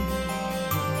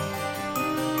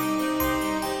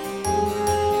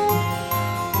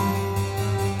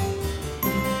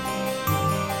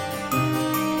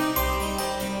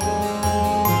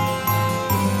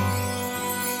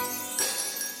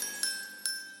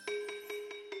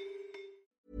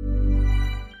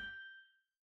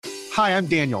 Hi, I'm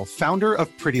Daniel, founder of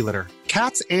Pretty Litter.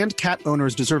 Cats and cat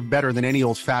owners deserve better than any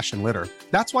old-fashioned litter.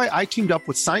 That's why I teamed up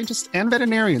with scientists and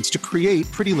veterinarians to create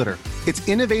Pretty Litter. Its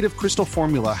innovative crystal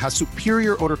formula has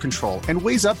superior odor control and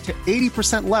weighs up to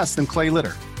 80% less than clay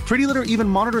litter. Pretty Litter even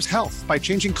monitors health by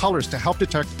changing colors to help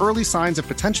detect early signs of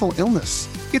potential illness.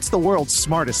 It's the world's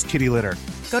smartest kitty litter.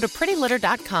 Go to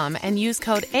prettylitter.com and use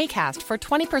code ACAST for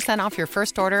 20% off your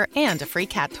first order and a free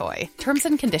cat toy. Terms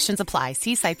and conditions apply.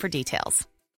 See site for details.